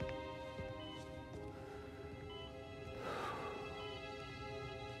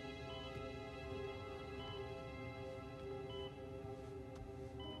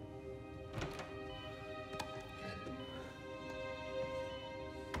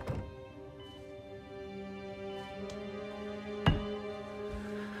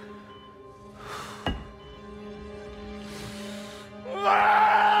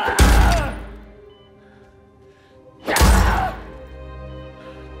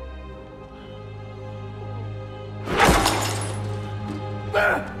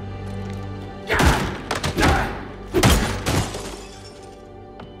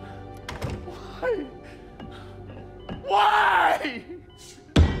 Why?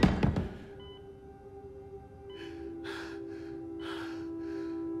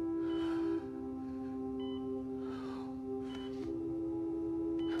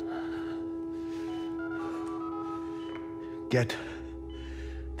 Get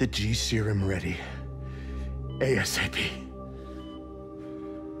the G serum ready. ASAP.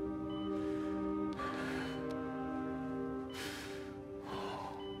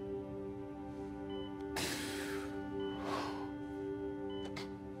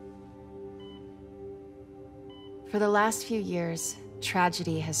 For the last few years,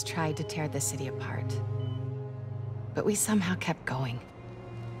 tragedy has tried to tear the city apart. But we somehow kept going.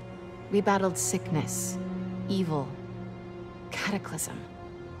 We battled sickness, evil, cataclysm.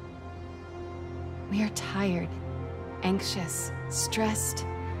 We are tired, anxious, stressed,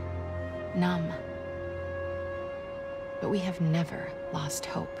 numb. But we have never lost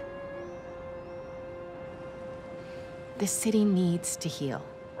hope. This city needs to heal.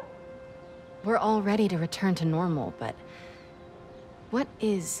 We're all ready to return to normal, but what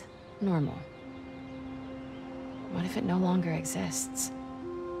is normal? What if it no longer exists?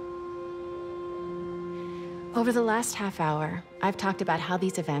 Over the last half hour, I've talked about how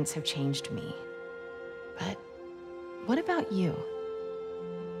these events have changed me. But what about you?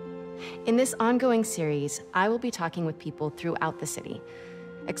 In this ongoing series, I will be talking with people throughout the city,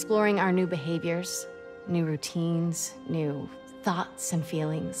 exploring our new behaviors, new routines, new thoughts and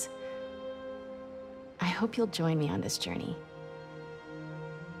feelings. I hope you'll join me on this journey.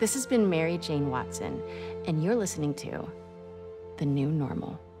 This has been Mary Jane Watson, and you're listening to The New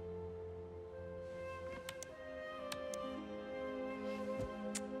Normal.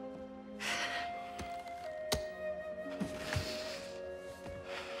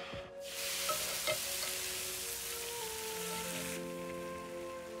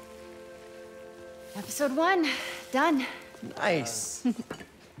 Episode 1, done. Nice.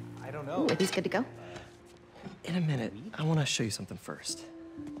 I don't know. Ooh, are these good to go? In a minute, I want to show you something first.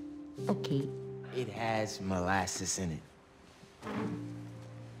 Okay. It has molasses in it.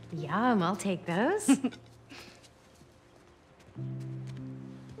 Yum, I'll take those.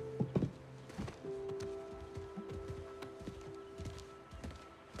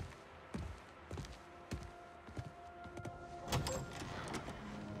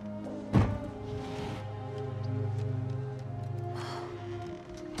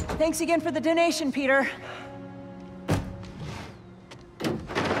 Thanks again for the donation, Peter.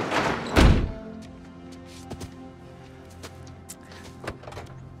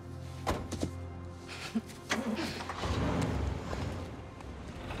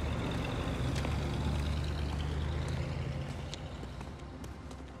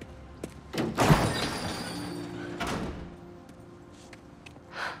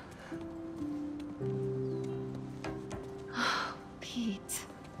 Pete.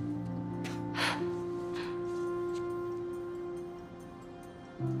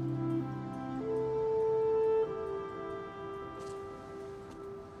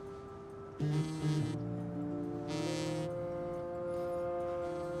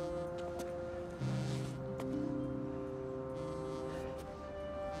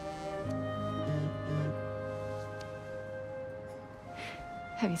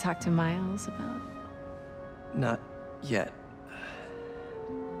 Have you talked to Miles about? Not yet.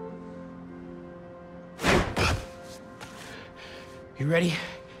 You ready?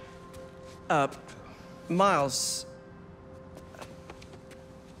 Miles,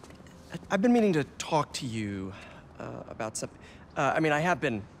 I've been meaning to talk to you about something. I mean, I have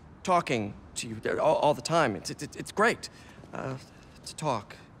been talking to you all the time. It's great to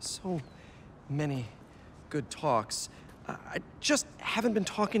talk. So many good talks. I just haven't been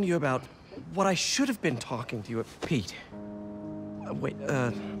talking to you about what I should have been talking to you about. Pete. Wait,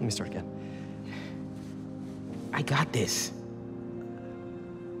 let me start again. I got this.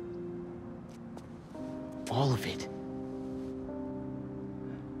 All of it.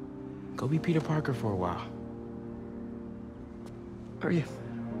 Go be Peter Parker for a while. Are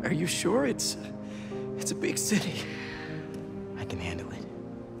you sure? It's a big city. I can handle it.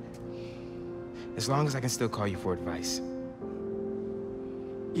 As long as I can still call you for advice.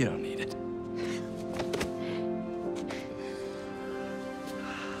 You don't need it.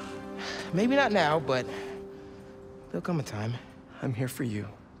 Maybe not now, but there'll come a time. I'm here for you.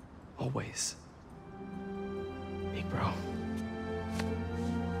 Always. Big bro.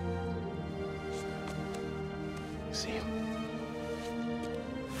 See you.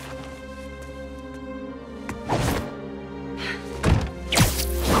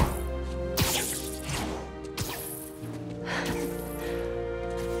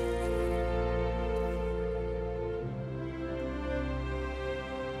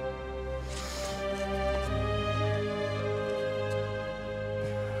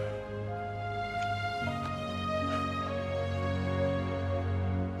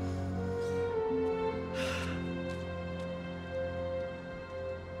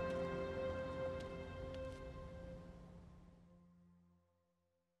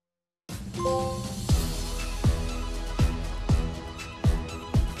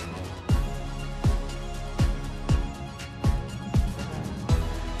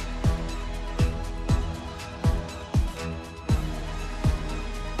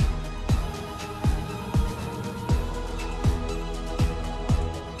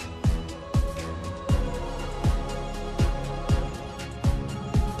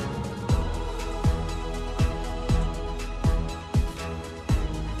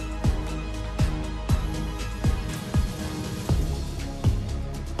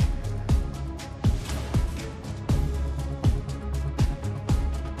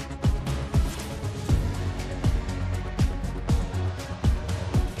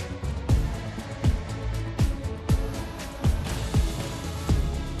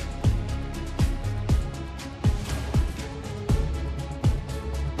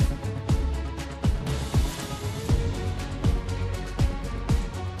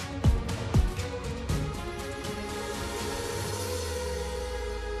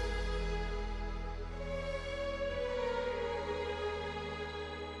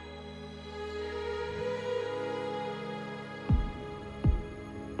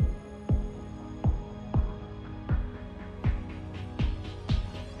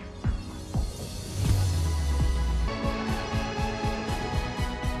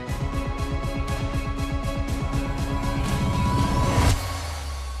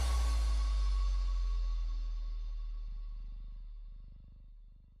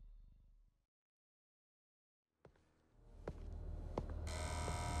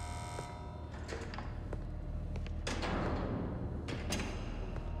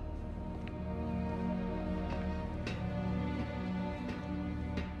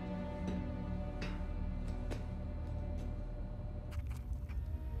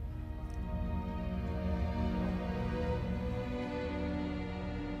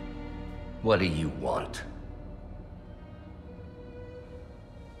 What do you want?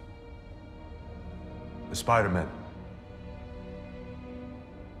 The Spider-Men.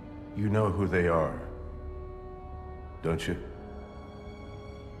 You know who they are, don't you?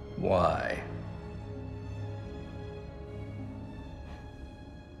 Why?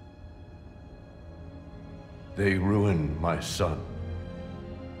 They ruined my son.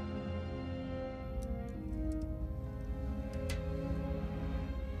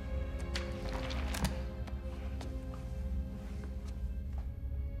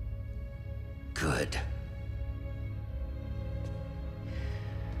 Good.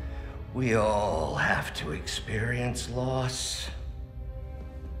 We all have to experience loss.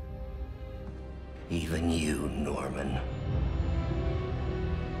 Even you, Norman.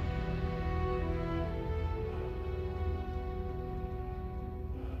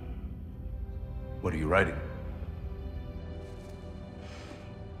 What are you writing?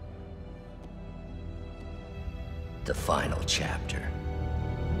 The final chapter.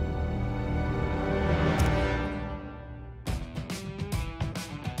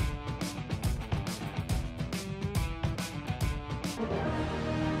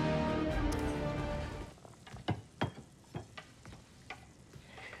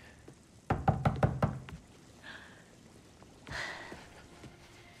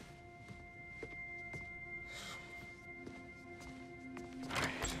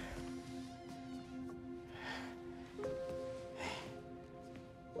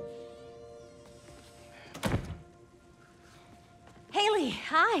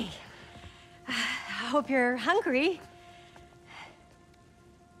 Hi. Hope you're hungry.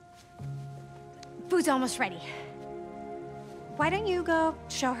 Food's almost ready. Why don't you go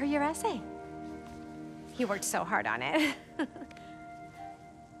show her your essay? You worked so hard on it.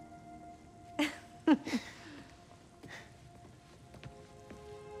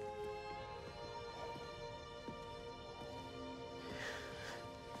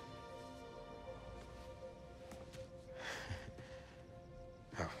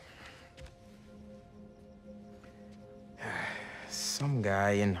 Some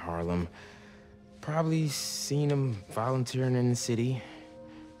guy in Harlem. Probably seen him volunteering in the city,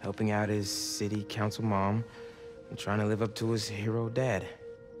 helping out his city council mom, and trying to live up to his hero dad.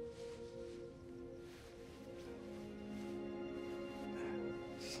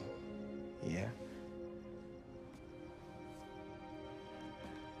 Yeah.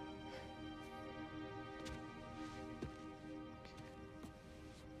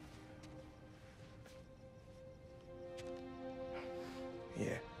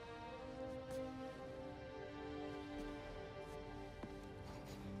 Yeah.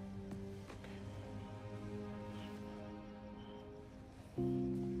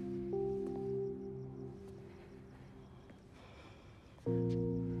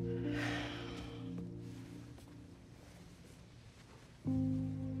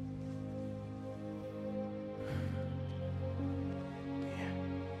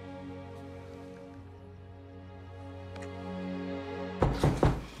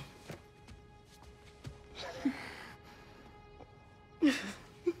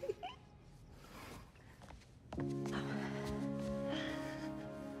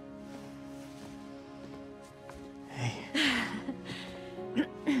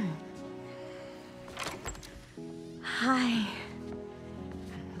 Hi.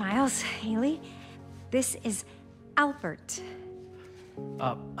 Miles, Haley, this is Albert.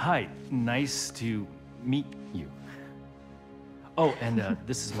 Hi. Nice to meet you. Oh, and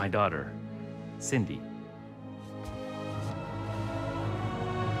this is my daughter, Cindy.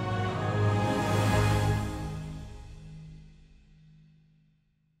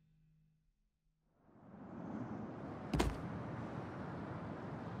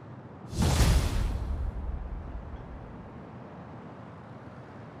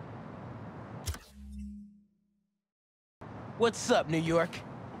 What's up, New York?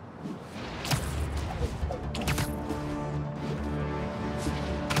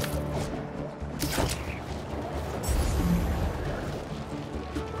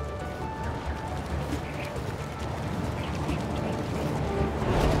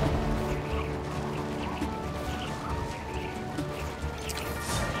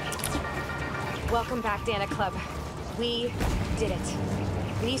 Welcome back, Dana Club. We did it.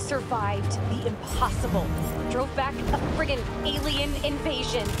 We survived the impossible. Drove back a friggin' alien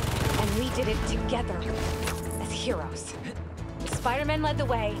invasion. And we did it together as heroes. Spider-Man led the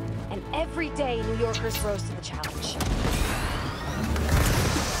way, and every day New Yorkers rose to the challenge.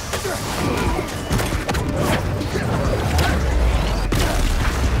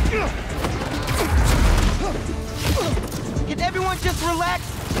 Can everyone just relax?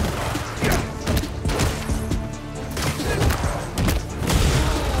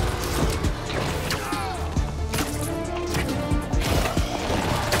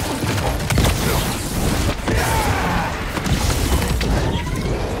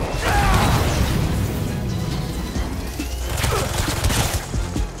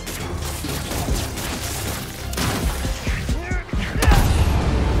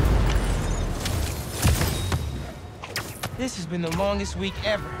 This has been the longest week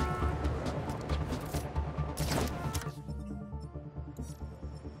ever.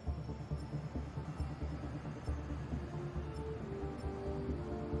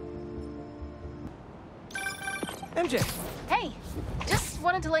 MJ! Hey, just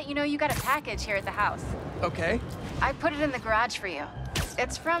wanted to let you know you got a package here at the house. Okay. I put it in the garage for you.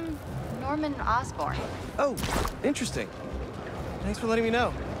 It's from Norman Osborn. Oh, interesting. Thanks for letting me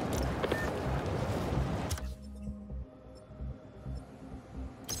know.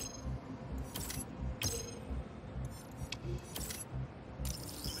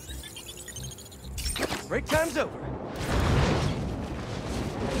 Break time's over.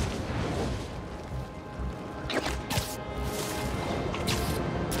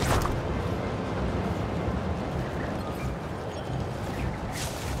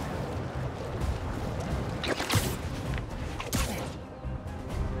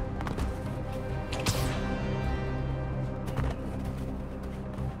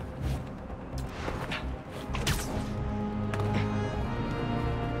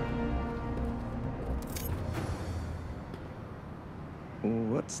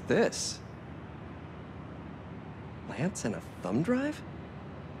 What's this? Lance and a thumb drive?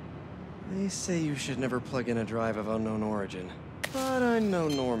 They say you should never plug in a drive of unknown origin. But I know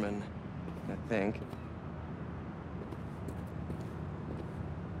Norman, I think.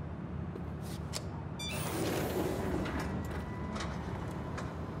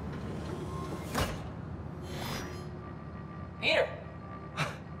 Peter!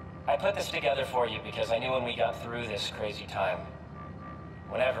 I put this together for you because I knew when we got through this crazy time,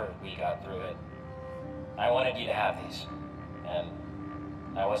 whenever we got through it, I wanted you to have these. And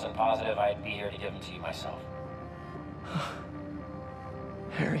I wasn't positive I'd be here to give them to you myself.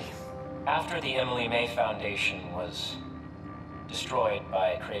 Harry. After the Emily May Foundation was destroyed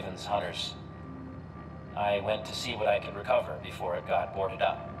by Craven's hunters, I went to see what I could recover before it got boarded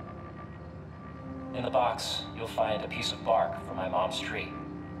up. In the box, you'll find a piece of bark from my mom's tree,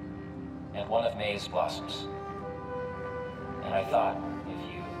 and one of May's blossoms. And I thought,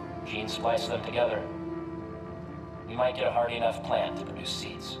 if you gene splice them together, you might get a hardy enough plant to produce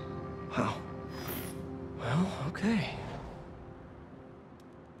seeds. Wow. Well, okay.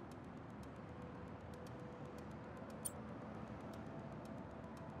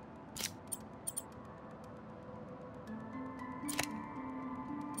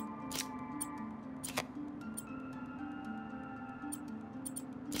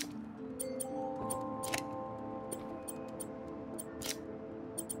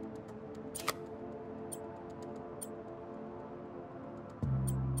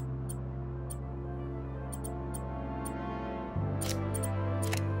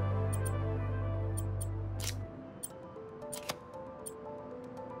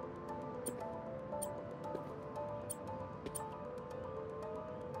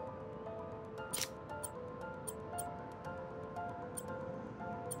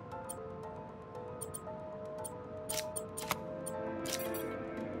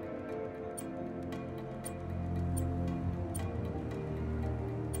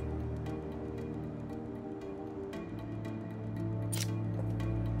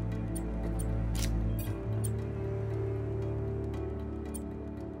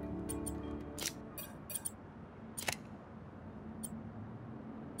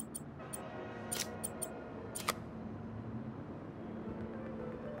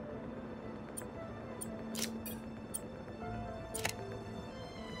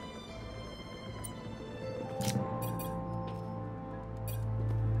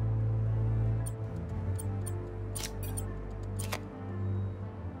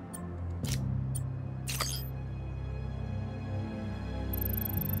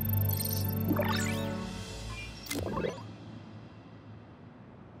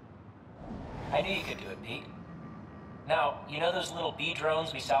 I knew you could do it, Pete. Now, you know those little bee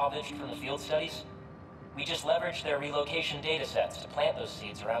drones we salvaged from the field studies? We just leveraged their relocation data sets to plant those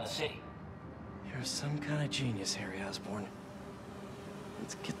seeds around the city. You're some kind of genius, Harry Osborn.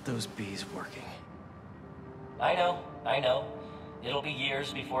 Let's get those bees working. I know. It'll be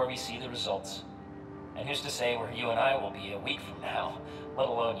years before we see the results. And who's to say where you and I will be a week from now, let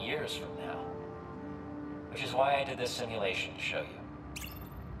alone years from now? Which is why I did this simulation to show you.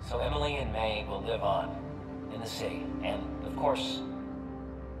 So Emily and May will live on in the city, and, of course,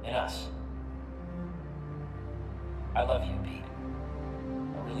 in us. I love you, Pete.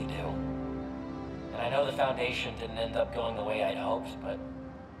 I really do. And I know the Foundation didn't end up going the way I'd hoped, but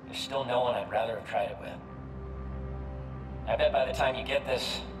there's still no one I'd rather have tried it with. I bet by the time you get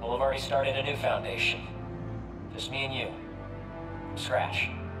this, we'll have already started a new Foundation. Just me and you. From scratch.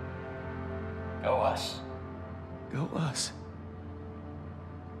 Go us. Go us.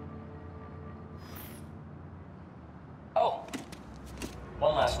 Oh,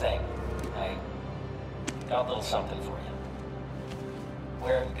 one last thing. I got a little something for you.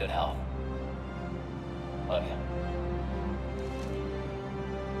 Wear it in good health. Love you.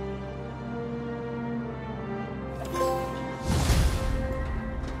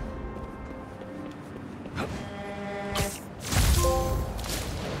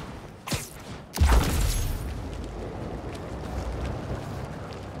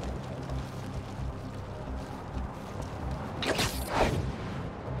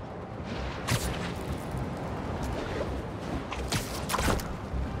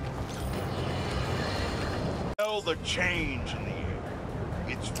 The change in the air.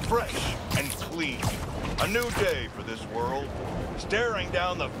 It's fresh and clean. A new day for this world. Staring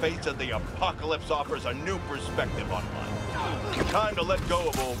down the face of the apocalypse offers a new perspective on life. Time to let go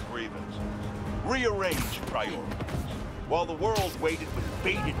of old grievances. Rearrange priorities. While the world waited with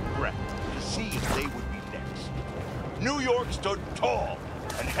bated breath to see if they would be next. New York stood tall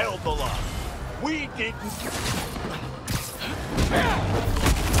and held the line. We didn't...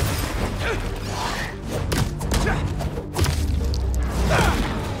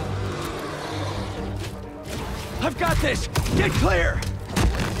 I've got this! Get clear!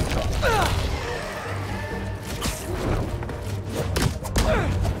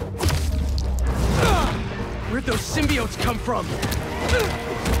 Where'd those symbiotes come from?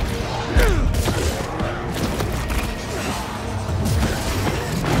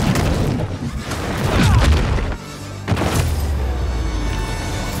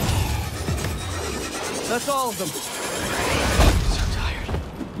 That's all of them.